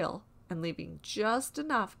the oil, and leaving just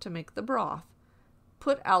enough to make the broth,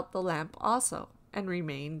 put out the lamp also, and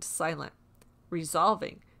remained silent,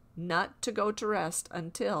 resolving not to go to rest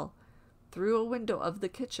until, through a window of the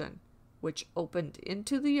kitchen, which opened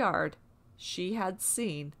into the yard, she had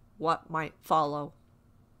seen what might follow.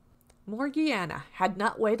 Morgiana had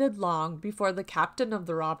not waited long before the captain of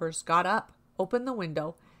the robbers got up, opened the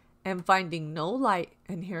window, and finding no light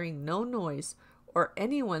and hearing no noise or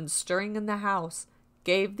anyone stirring in the house,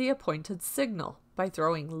 gave the appointed signal by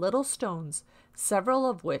throwing little stones, several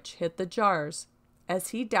of which hit the jars, as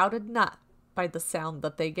he doubted not by the sound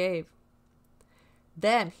that they gave.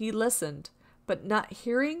 Then he listened, but not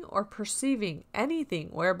hearing or perceiving anything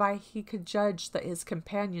whereby he could judge that his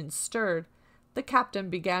companions stirred, the captain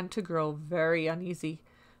began to grow very uneasy,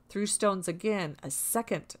 threw stones again a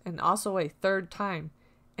second and also a third time,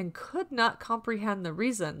 and could not comprehend the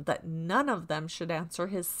reason that none of them should answer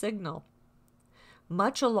his signal.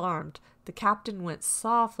 Much alarmed, the captain went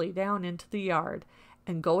softly down into the yard,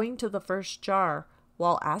 and going to the first jar,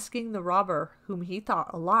 while asking the robber, whom he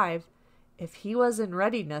thought alive, if he was in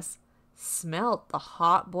readiness, smelt the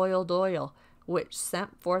hot boiled oil, which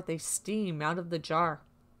sent forth a steam out of the jar.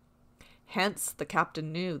 Hence the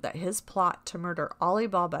captain knew that his plot to murder Ali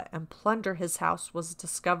Baba and plunder his house was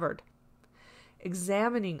discovered.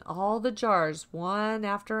 Examining all the jars one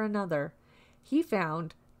after another, he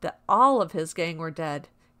found that all of his gang were dead,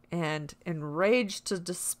 and, enraged to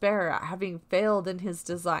despair at having failed in his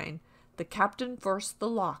design, the captain forced the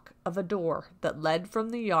lock of a door that led from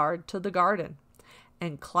the yard to the garden,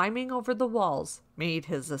 and climbing over the walls, made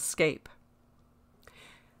his escape.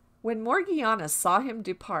 When Morgiana saw him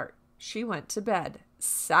depart, she went to bed,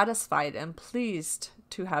 satisfied and pleased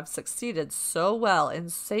to have succeeded so well in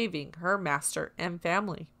saving her master and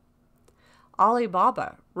family. Ali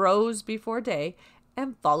Baba rose before day,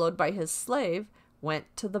 and followed by his slave, went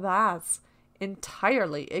to the baths,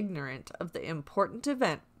 entirely ignorant of the important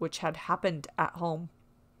event which had happened at home.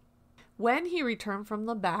 When he returned from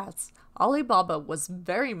the baths, Ali Baba was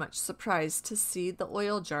very much surprised to see the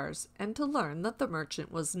oil jars, and to learn that the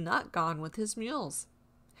merchant was not gone with his mules.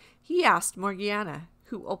 He asked Morgiana,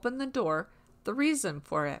 who opened the door, the reason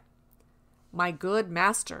for it. "My good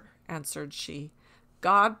master," answered she,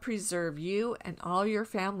 "God preserve you and all your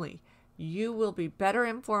family. You will be better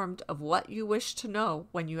informed of what you wish to know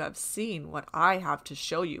when you have seen what I have to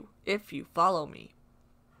show you, if you follow me."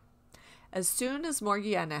 As soon as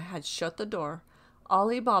Morgiana had shut the door,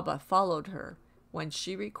 Ali Baba followed her, when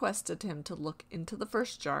she requested him to look into the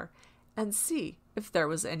first jar and see if there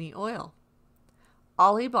was any oil.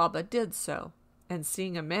 Ali Baba did so, and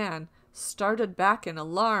seeing a man, started back in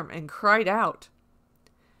alarm and cried out.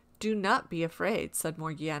 "Do not be afraid," said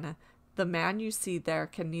Morgiana. "The man you see there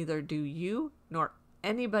can neither do you nor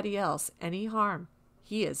anybody else any harm.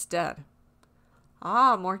 He is dead."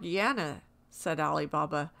 "Ah, Morgiana," said Ali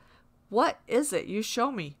Baba, "what is it you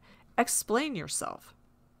show me? Explain yourself."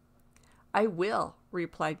 "I will,"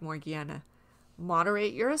 replied Morgiana.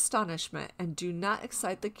 "Moderate your astonishment, and do not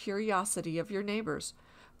excite the curiosity of your neighbors,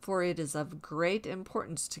 for it is of great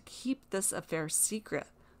importance to keep this affair secret.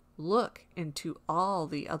 Look into all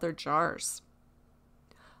the other jars."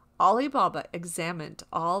 Ali Baba examined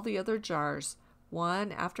all the other jars,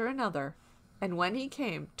 one after another, and when he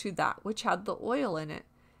came to that which had the oil in it,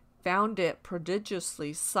 found it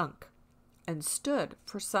prodigiously sunk, and stood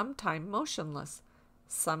for some time motionless,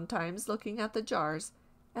 sometimes looking at the jars,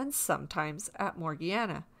 and sometimes at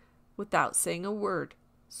Morgiana, without saying a word,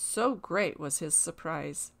 so great was his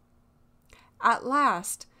surprise. At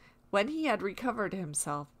last, when he had recovered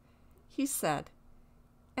himself, he said,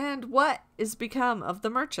 "And what is become of the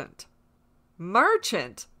merchant?"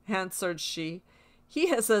 "Merchant!" answered she. "He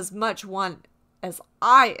is as much one as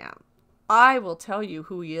I am. I will tell you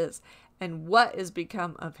who he is, and what is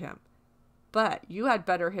become of him. But you had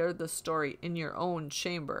better hear the story in your own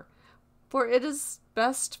chamber, for it is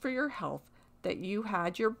best for your health that you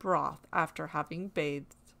had your broth after having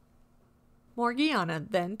bathed." Morgiana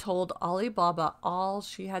then told Ali Baba all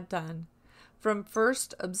she had done, from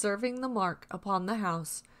first observing the mark upon the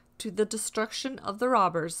house to the destruction of the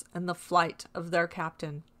robbers and the flight of their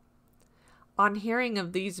captain. On hearing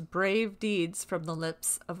of these brave deeds from the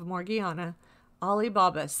lips of Morgiana, Ali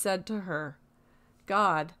Baba said to her,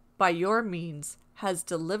 "God, by your means, has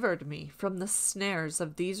delivered me from the snares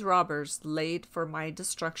of these robbers laid for my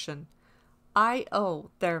destruction. I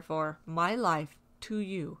owe, therefore, my life to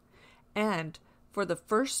you, and, for the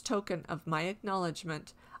first token of my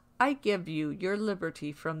acknowledgment, I give you your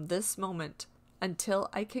liberty from this moment until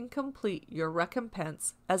I can complete your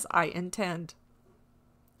recompense as I intend."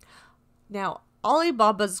 Now Ali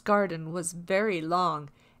Baba's garden was very long,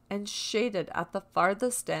 and shaded at the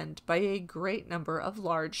farthest end by a great number of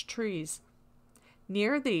large trees.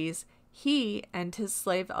 Near these he and his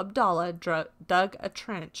slave Abdallah dug a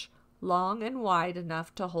trench, long and wide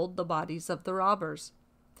enough to hold the bodies of the robbers.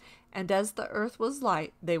 And as the earth was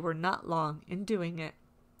light, they were not long in doing it.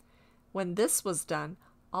 When this was done,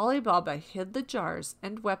 Ali Baba hid the jars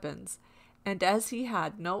and weapons, and as he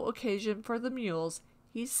had no occasion for the mules,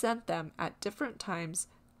 he sent them at different times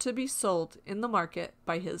to be sold in the market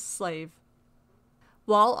by his slave.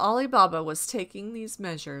 While Ali Baba was taking these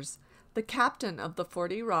measures, the captain of the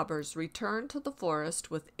 40 robbers returned to the forest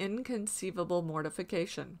with inconceivable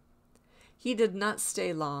mortification. He did not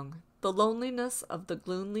stay long. The loneliness of the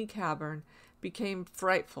gloomy cavern became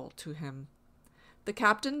frightful to him. The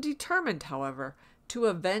captain determined, however, to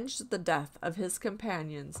avenge the death of his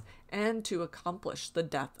companions and to accomplish the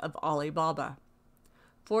death of Ali Baba.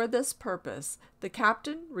 For this purpose, the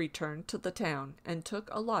captain returned to the town and took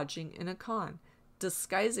a lodging in a khan,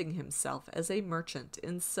 disguising himself as a merchant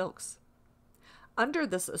in silks. Under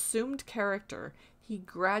this assumed character, he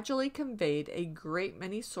gradually conveyed a great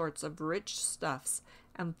many sorts of rich stuffs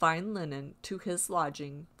and fine linen to his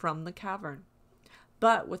lodging from the cavern,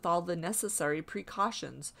 but with all the necessary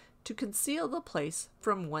precautions to conceal the place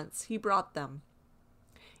from whence he brought them.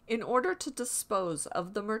 In order to dispose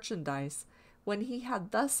of the merchandise, when he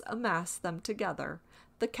had thus amassed them together,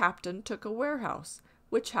 the captain took a warehouse,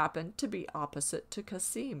 which happened to be opposite to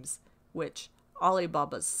Kasim's, which Ali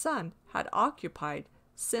Baba's son had occupied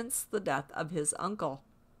since the death of his uncle.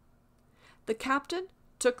 The captain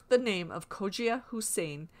took the name of Cogia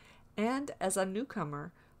Hussein, and as a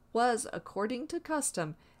newcomer, was, according to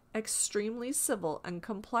custom, extremely civil and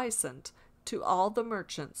complaisant to all the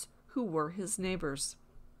merchants who were his neighbors.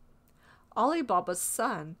 Ali Baba's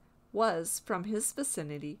son was, from his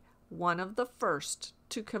vicinity, one of the first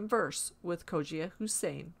to converse with Cogia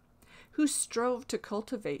Hussein, who strove to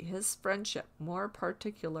cultivate his friendship more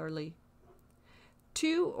particularly.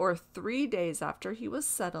 2 or 3 days after he was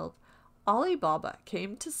settled, Ali Baba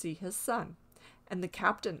came to see his son, and the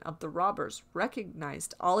captain of the robbers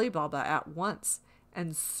recognized Ali Baba at once,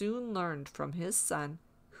 and soon learned from his son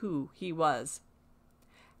who he was.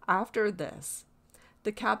 After this,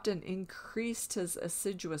 the captain increased his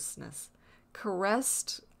assiduousness,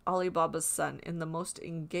 caressed Ali Baba's son in the most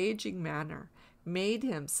engaging manner, made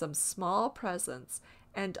him some small presents,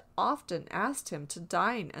 and often asked him to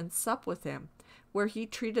dine and sup with him, where he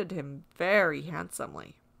treated him very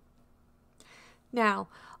handsomely. Now,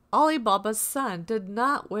 Ali Baba's son did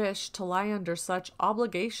not wish to lie under such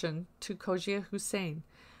obligation to Cogia Hussein,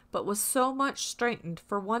 but was so much straitened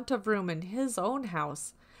for want of room in his own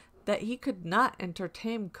house that he could not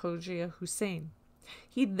entertain Cogia Hussein.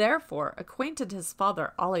 He therefore acquainted his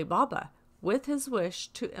father Ali Baba with his wish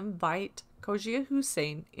to invite Cogia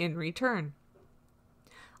Hussein in return.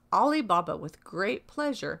 Ali Baba, with great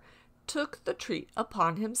pleasure, took the treat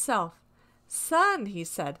upon himself. "Son," he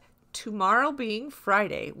said, Tomorrow being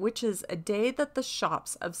Friday, which is a day that the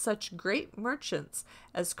shops of such great merchants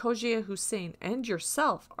as Cogia Houssain and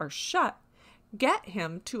yourself are shut, get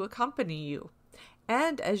him to accompany you,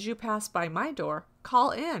 and as you pass by my door,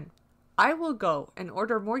 call in. I will go and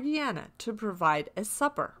order Morgiana to provide a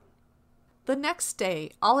supper." The next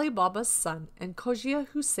day, Ali Baba's son and Cogia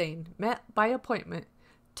Houssain met by appointment,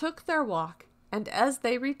 took their walk, and as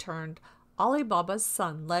they returned, Ali Baba's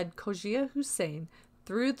son led Cogia Houssain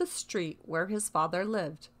through the street where his father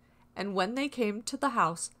lived, and when they came to the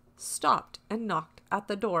house, stopped and knocked at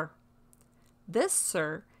the door. "This,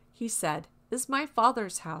 sir," he said, "is my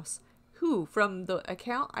father's house, who, from the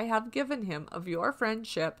account I have given him of your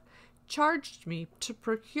friendship, charged me to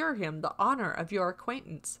procure him the honor of your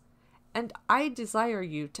acquaintance, and I desire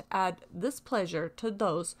you to add this pleasure to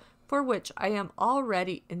those for which I am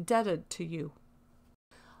already indebted to you."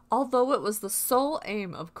 Although it was the sole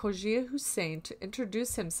aim of Cogia Houssain to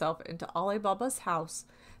introduce himself into Ali Baba's house,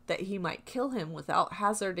 that he might kill him without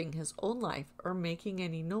hazarding his own life or making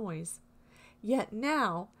any noise, yet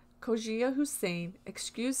now Cogia Houssain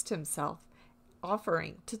excused himself,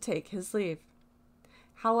 offering to take his leave.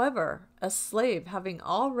 However, a slave having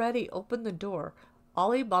already opened the door,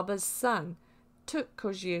 Ali Baba's son took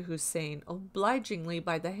Cogia Houssain obligingly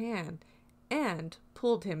by the hand and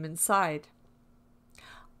pulled him inside.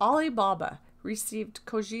 Ali Baba received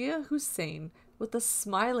Cogia Houssain with a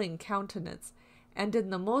smiling countenance and in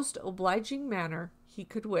the most obliging manner he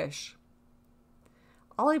could wish.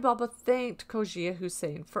 Ali Baba thanked Cogia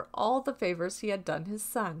Houssain for all the favors he had done his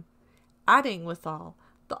son, adding withal,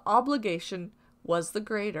 the obligation was the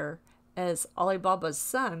greater, as Ali Baba's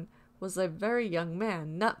son was a very young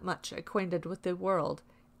man not much acquainted with the world,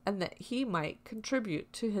 and that he might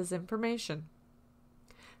contribute to his information.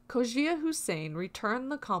 Cogia Houssain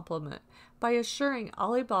returned the compliment by assuring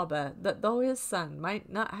Ali Baba that though his son might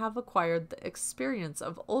not have acquired the experience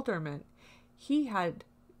of older men, he had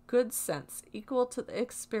good sense equal to the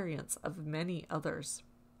experience of many others.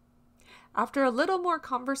 After a little more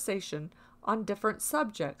conversation on different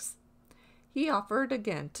subjects, he offered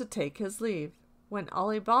again to take his leave, when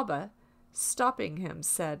Ali Baba, stopping him,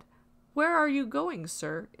 said, "Where are you going,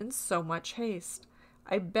 sir, in so much haste?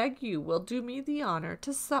 I beg you will do me the honor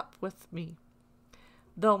to sup with me.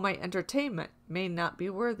 Though my entertainment may not be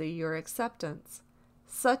worthy your acceptance,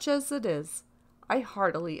 such as it is, I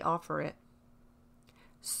heartily offer it."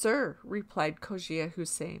 "Sir," replied Cogia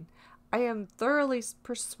Houssain, "I am thoroughly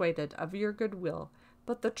persuaded of your goodwill,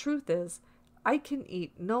 but the truth is, I can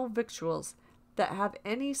eat no victuals that have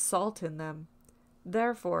any salt in them.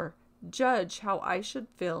 Therefore, judge how I should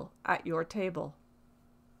feel at your table."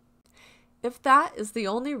 "If that is the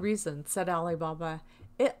only reason," said Ali Baba,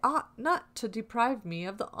 "it ought not to deprive me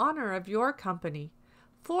of the honor of your company,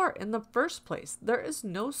 for in the first place there is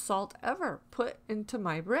no salt ever put into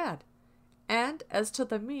my bread, and as to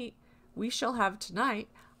the meat we shall have tonight,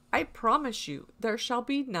 I promise you there shall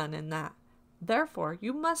be none in that. Therefore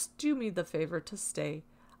you must do me the favor to stay.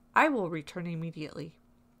 I will return immediately."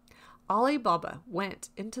 Ali Baba went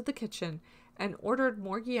into the kitchen and ordered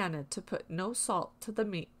Morgiana to put no salt to the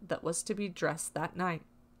meat that was to be dressed that night,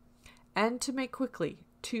 and to make quickly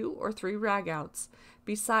 2 or 3 ragouts,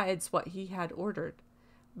 besides what he had ordered,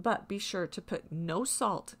 but be sure to put no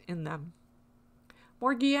salt in them.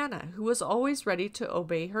 Morgiana, who was always ready to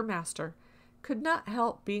obey her master, could not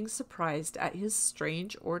help being surprised at his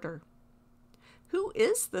strange order. "Who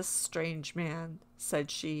is this strange man,"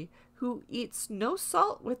 said she, "who eats no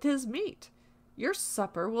salt with his meat? Your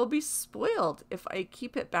supper will be spoiled if I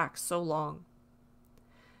keep it back so long."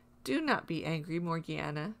 "Do not be angry,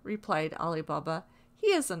 Morgiana," replied Ali Baba. "He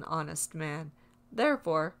is an honest man.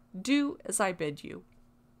 Therefore, do as I bid you."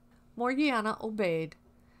 Morgiana obeyed,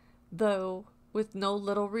 though with no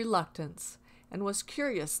little reluctance, and was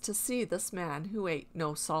curious to see this man who ate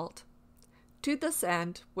no salt. To this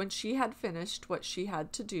end, when she had finished what she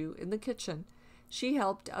had to do in the kitchen, she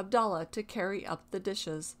helped Abdallah to carry up the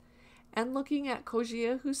dishes, and looking at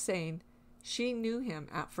Cogia Houssain, she knew him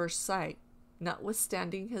at first sight,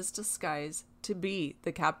 notwithstanding his disguise, to be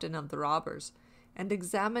the captain of the robbers, and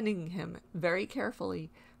examining him very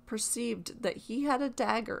carefully, perceived that he had a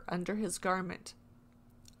dagger under his garment.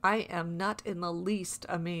 "I am not in the least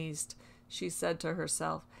amazed," she said to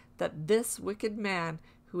herself, "that this wicked man,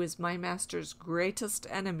 who is my master's greatest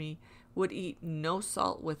enemy, would eat no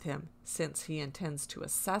salt with him, since he intends to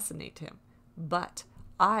assassinate him. But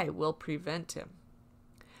I will prevent him."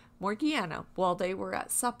 Morgiana, while they were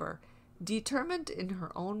at supper, determined in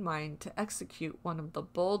her own mind to execute one of the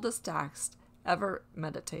boldest acts ever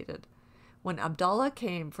meditated, when Abdallah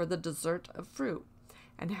came for the dessert of fruit,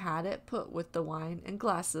 and had it put with the wine and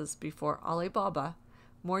glasses before Ali Baba,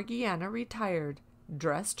 Morgiana retired,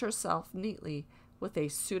 dressed herself neatly with a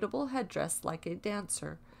suitable headdress like a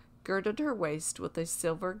dancer, girded her waist with a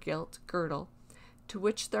silver gilt girdle, to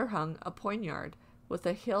which there hung a poniard with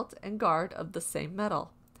a hilt and guard of the same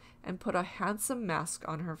metal, and put a handsome mask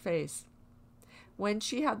on her face. When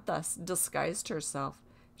she had thus disguised herself,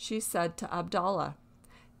 she said to Abdallah,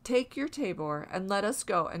 "Take your tabor, and let us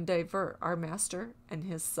go and divert our master and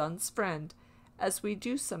his son's friend, as we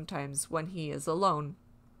do sometimes when he is alone."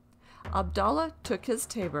 Abdallah took his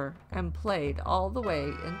tabor and played all the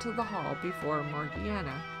way into the hall before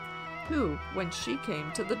Morgiana, who, when she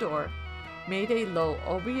came to the door, made a low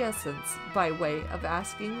obeisance by way of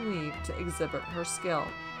asking leave to exhibit her skill,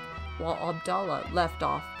 while Abdallah left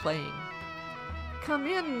off playing. "Come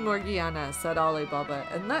in, Morgiana," said Ali Baba,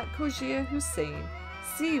 "and let Cogia Houssain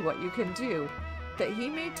see what you can do, that he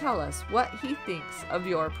may tell us what he thinks of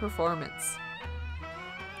your performance."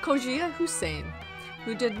 Cogia Houssain,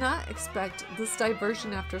 who did not expect this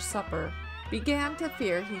diversion after supper, began to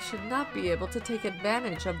fear he should not be able to take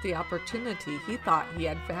advantage of the opportunity he thought he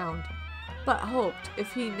had found, but hoped,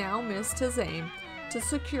 if he now missed his aim, to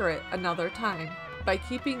secure it another time by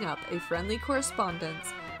keeping up a friendly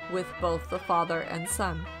correspondence with both the father and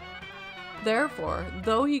son. Therefore,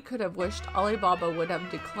 though he could have wished Ali Baba would have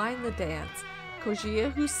declined the dance,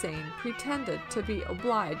 Cogia Houssain pretended to be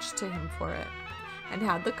obliged to him for it, and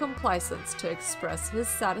had the complaisance to express his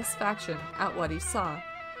satisfaction at what he saw,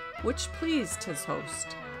 which pleased his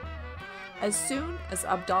host. As soon as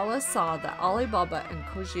Abdallah saw that Ali Baba and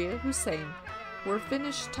Cogia Houssain were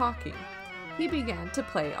finished talking, he began to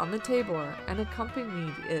play on the tabor and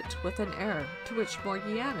accompanied it with an air to which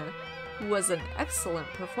Morgiana, who was an excellent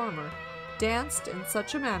performer, danced in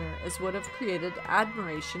such a manner as would have created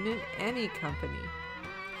admiration in any company.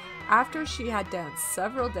 After she had danced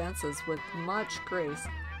several dances with much grace,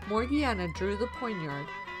 Morgiana drew the poniard,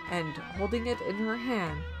 and, holding it in her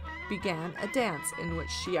hand, began a dance in which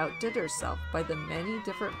she outdid herself by the many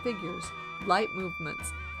different figures, light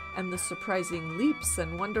movements, and the surprising leaps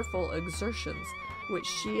and wonderful exertions which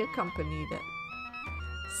she accompanied it.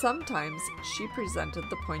 Sometimes she presented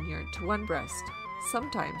the poniard to one breast,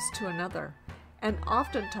 sometimes to another, and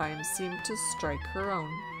oftentimes seemed to strike her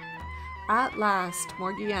own. At last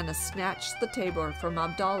Morgiana snatched the tabor from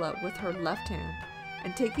Abdallah with her left hand,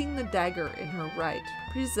 and taking the dagger in her right,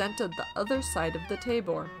 presented the other side of the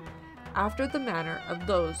tabor, after the manner of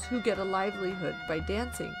those who get a livelihood by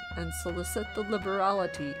dancing and solicit the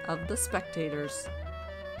liberality of the spectators.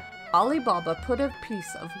 Ali Baba put a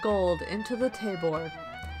piece of gold into the tabor,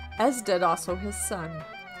 as did also his son,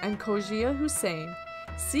 and Cogia Houssain,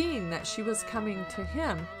 seeing that she was coming to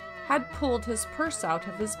him, had pulled his purse out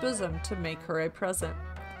of his bosom to make her a present.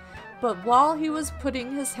 But while he was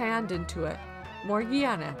putting his hand into it,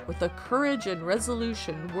 Morgiana, with a courage and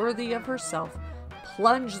resolution worthy of herself,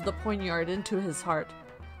 plunged the poniard into his heart.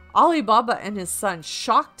 Ali Baba and his son,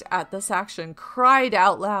 shocked at this action, cried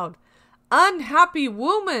out loud. "Unhappy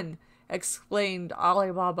woman!" exclaimed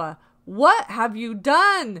Ali Baba. "What have you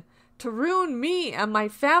done to ruin me and my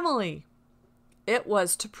family?" "It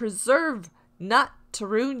was to preserve, not to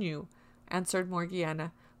ruin you," answered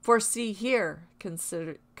Morgiana. "For see here,"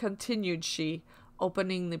 continued she,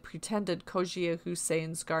 opening the pretended Cogia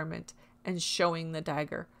Houssain's garment and showing the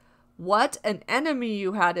dagger, "what an enemy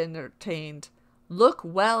you had entertained! Look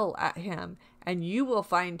well at him, and you will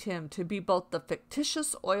find him to be both the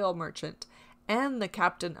fictitious oil merchant and the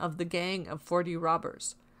captain of the gang of 40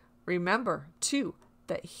 robbers. Remember, too,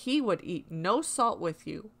 that he would eat no salt with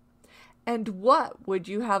you. And what would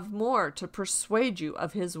you have more to persuade you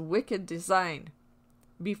of his wicked design?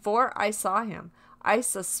 Before I saw him, I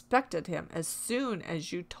suspected him as soon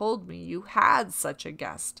as you told me you had such a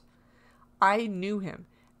guest. I knew him,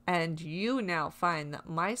 and you now find that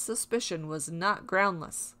my suspicion was not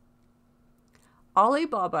groundless." Ali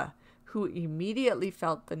Baba, who immediately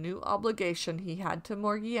felt the new obligation he had to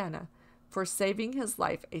Morgiana for saving his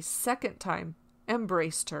life a second time,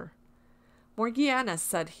 embraced her. "Morgiana,"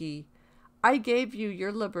 said he, "I gave you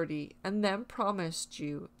your liberty, and then promised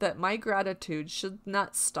you that my gratitude should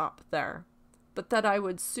not stop there, but that I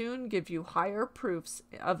would soon give you higher proofs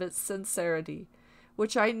of its sincerity,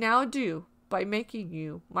 which I now do by making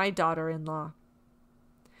you my daughter-in-law."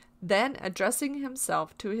 Then, addressing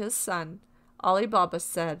himself to his son, Ali Baba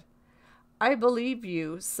said, "I believe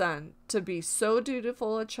you, son, to be so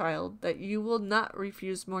dutiful a child that you will not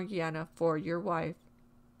refuse Morgiana for your wife.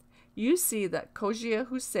 You see that Cogia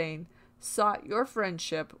Houssain sought your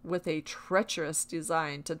friendship with a treacherous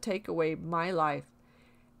design to take away my life,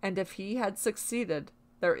 and if he had succeeded,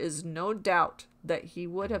 there is no doubt that he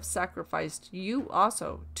would have sacrificed you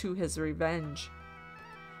also to his revenge.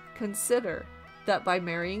 Consider that by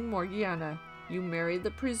marrying Morgiana, you marry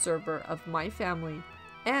the preserver of my family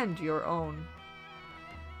and your own."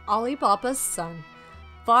 Ali Baba's son,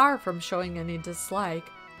 far from showing any dislike,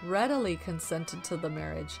 readily consented to the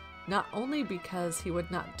marriage, not only because he would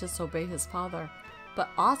not disobey his father, but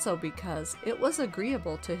also because it was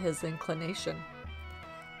agreeable to his inclination.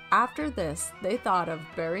 After this, they thought of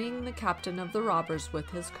burying the captain of the robbers with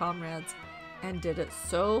his comrades, and did it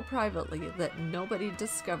so privately that nobody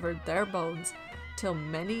discovered their bones till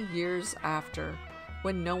many years after,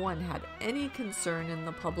 when no one had any concern in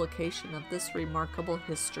the publication of this remarkable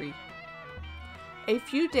history. A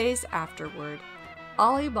few days afterward,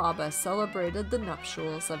 Ali Baba celebrated the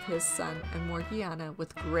nuptials of his son and Morgiana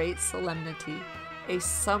with great solemnity, a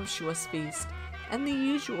sumptuous feast, and the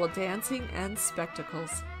usual dancing and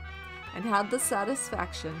spectacles, and had the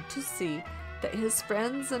satisfaction to see that his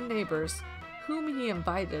friends and neighbors, whom he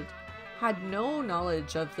invited, had no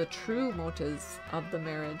knowledge of the true motives of the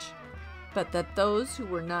marriage, but that those who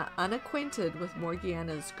were not unacquainted with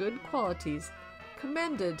Morgiana's good qualities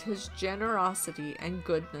commended his generosity and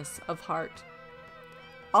goodness of heart.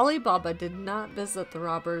 Ali Baba did not visit the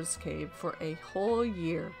robbers' cave for a whole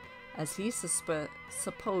year, as he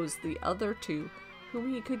supposed the other two,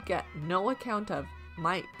 whom he could get no account of,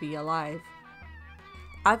 might be alive.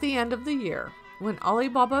 At the end of the year, when Ali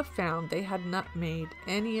Baba found they had not made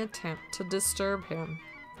any attempt to disturb him,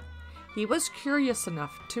 he was curious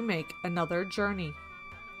enough to make another journey.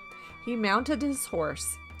 He mounted his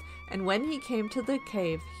horse, and when he came to the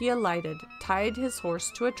cave, he alighted, tied his horse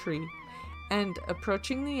to a tree, and,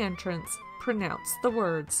 approaching the entrance, pronounced the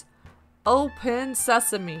words, "Open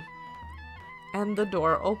Sesame!" and the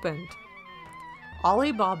door opened.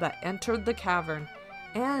 Ali Baba entered the cavern,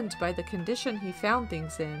 and, by the condition he found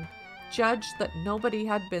things in, judged that nobody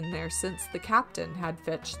had been there since the captain had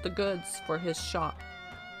fetched the goods for his shop.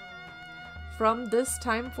 From this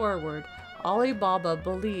time forward, Ali Baba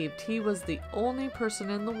believed he was the only person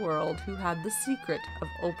in the world who had the secret of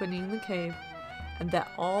opening the cave, and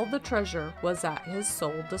that all the treasure was at his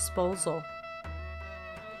sole disposal.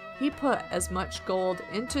 He put as much gold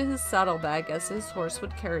into his saddlebag as his horse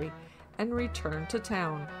would carry, and returned to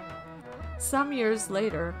town. Some years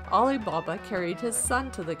later, Ali Baba carried his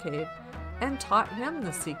son to the cave and taught him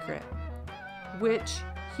the secret, which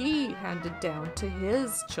he handed down to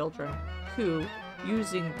his children, who,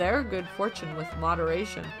 using their good fortune with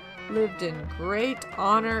moderation, lived in great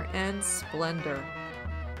honor and splendor.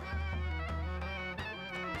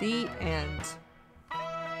 The end.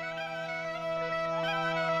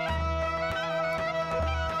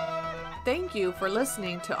 Thank you for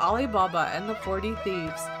listening to Ali Baba and the 40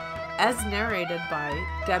 Thieves, as narrated by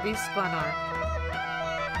Debey Sklenar.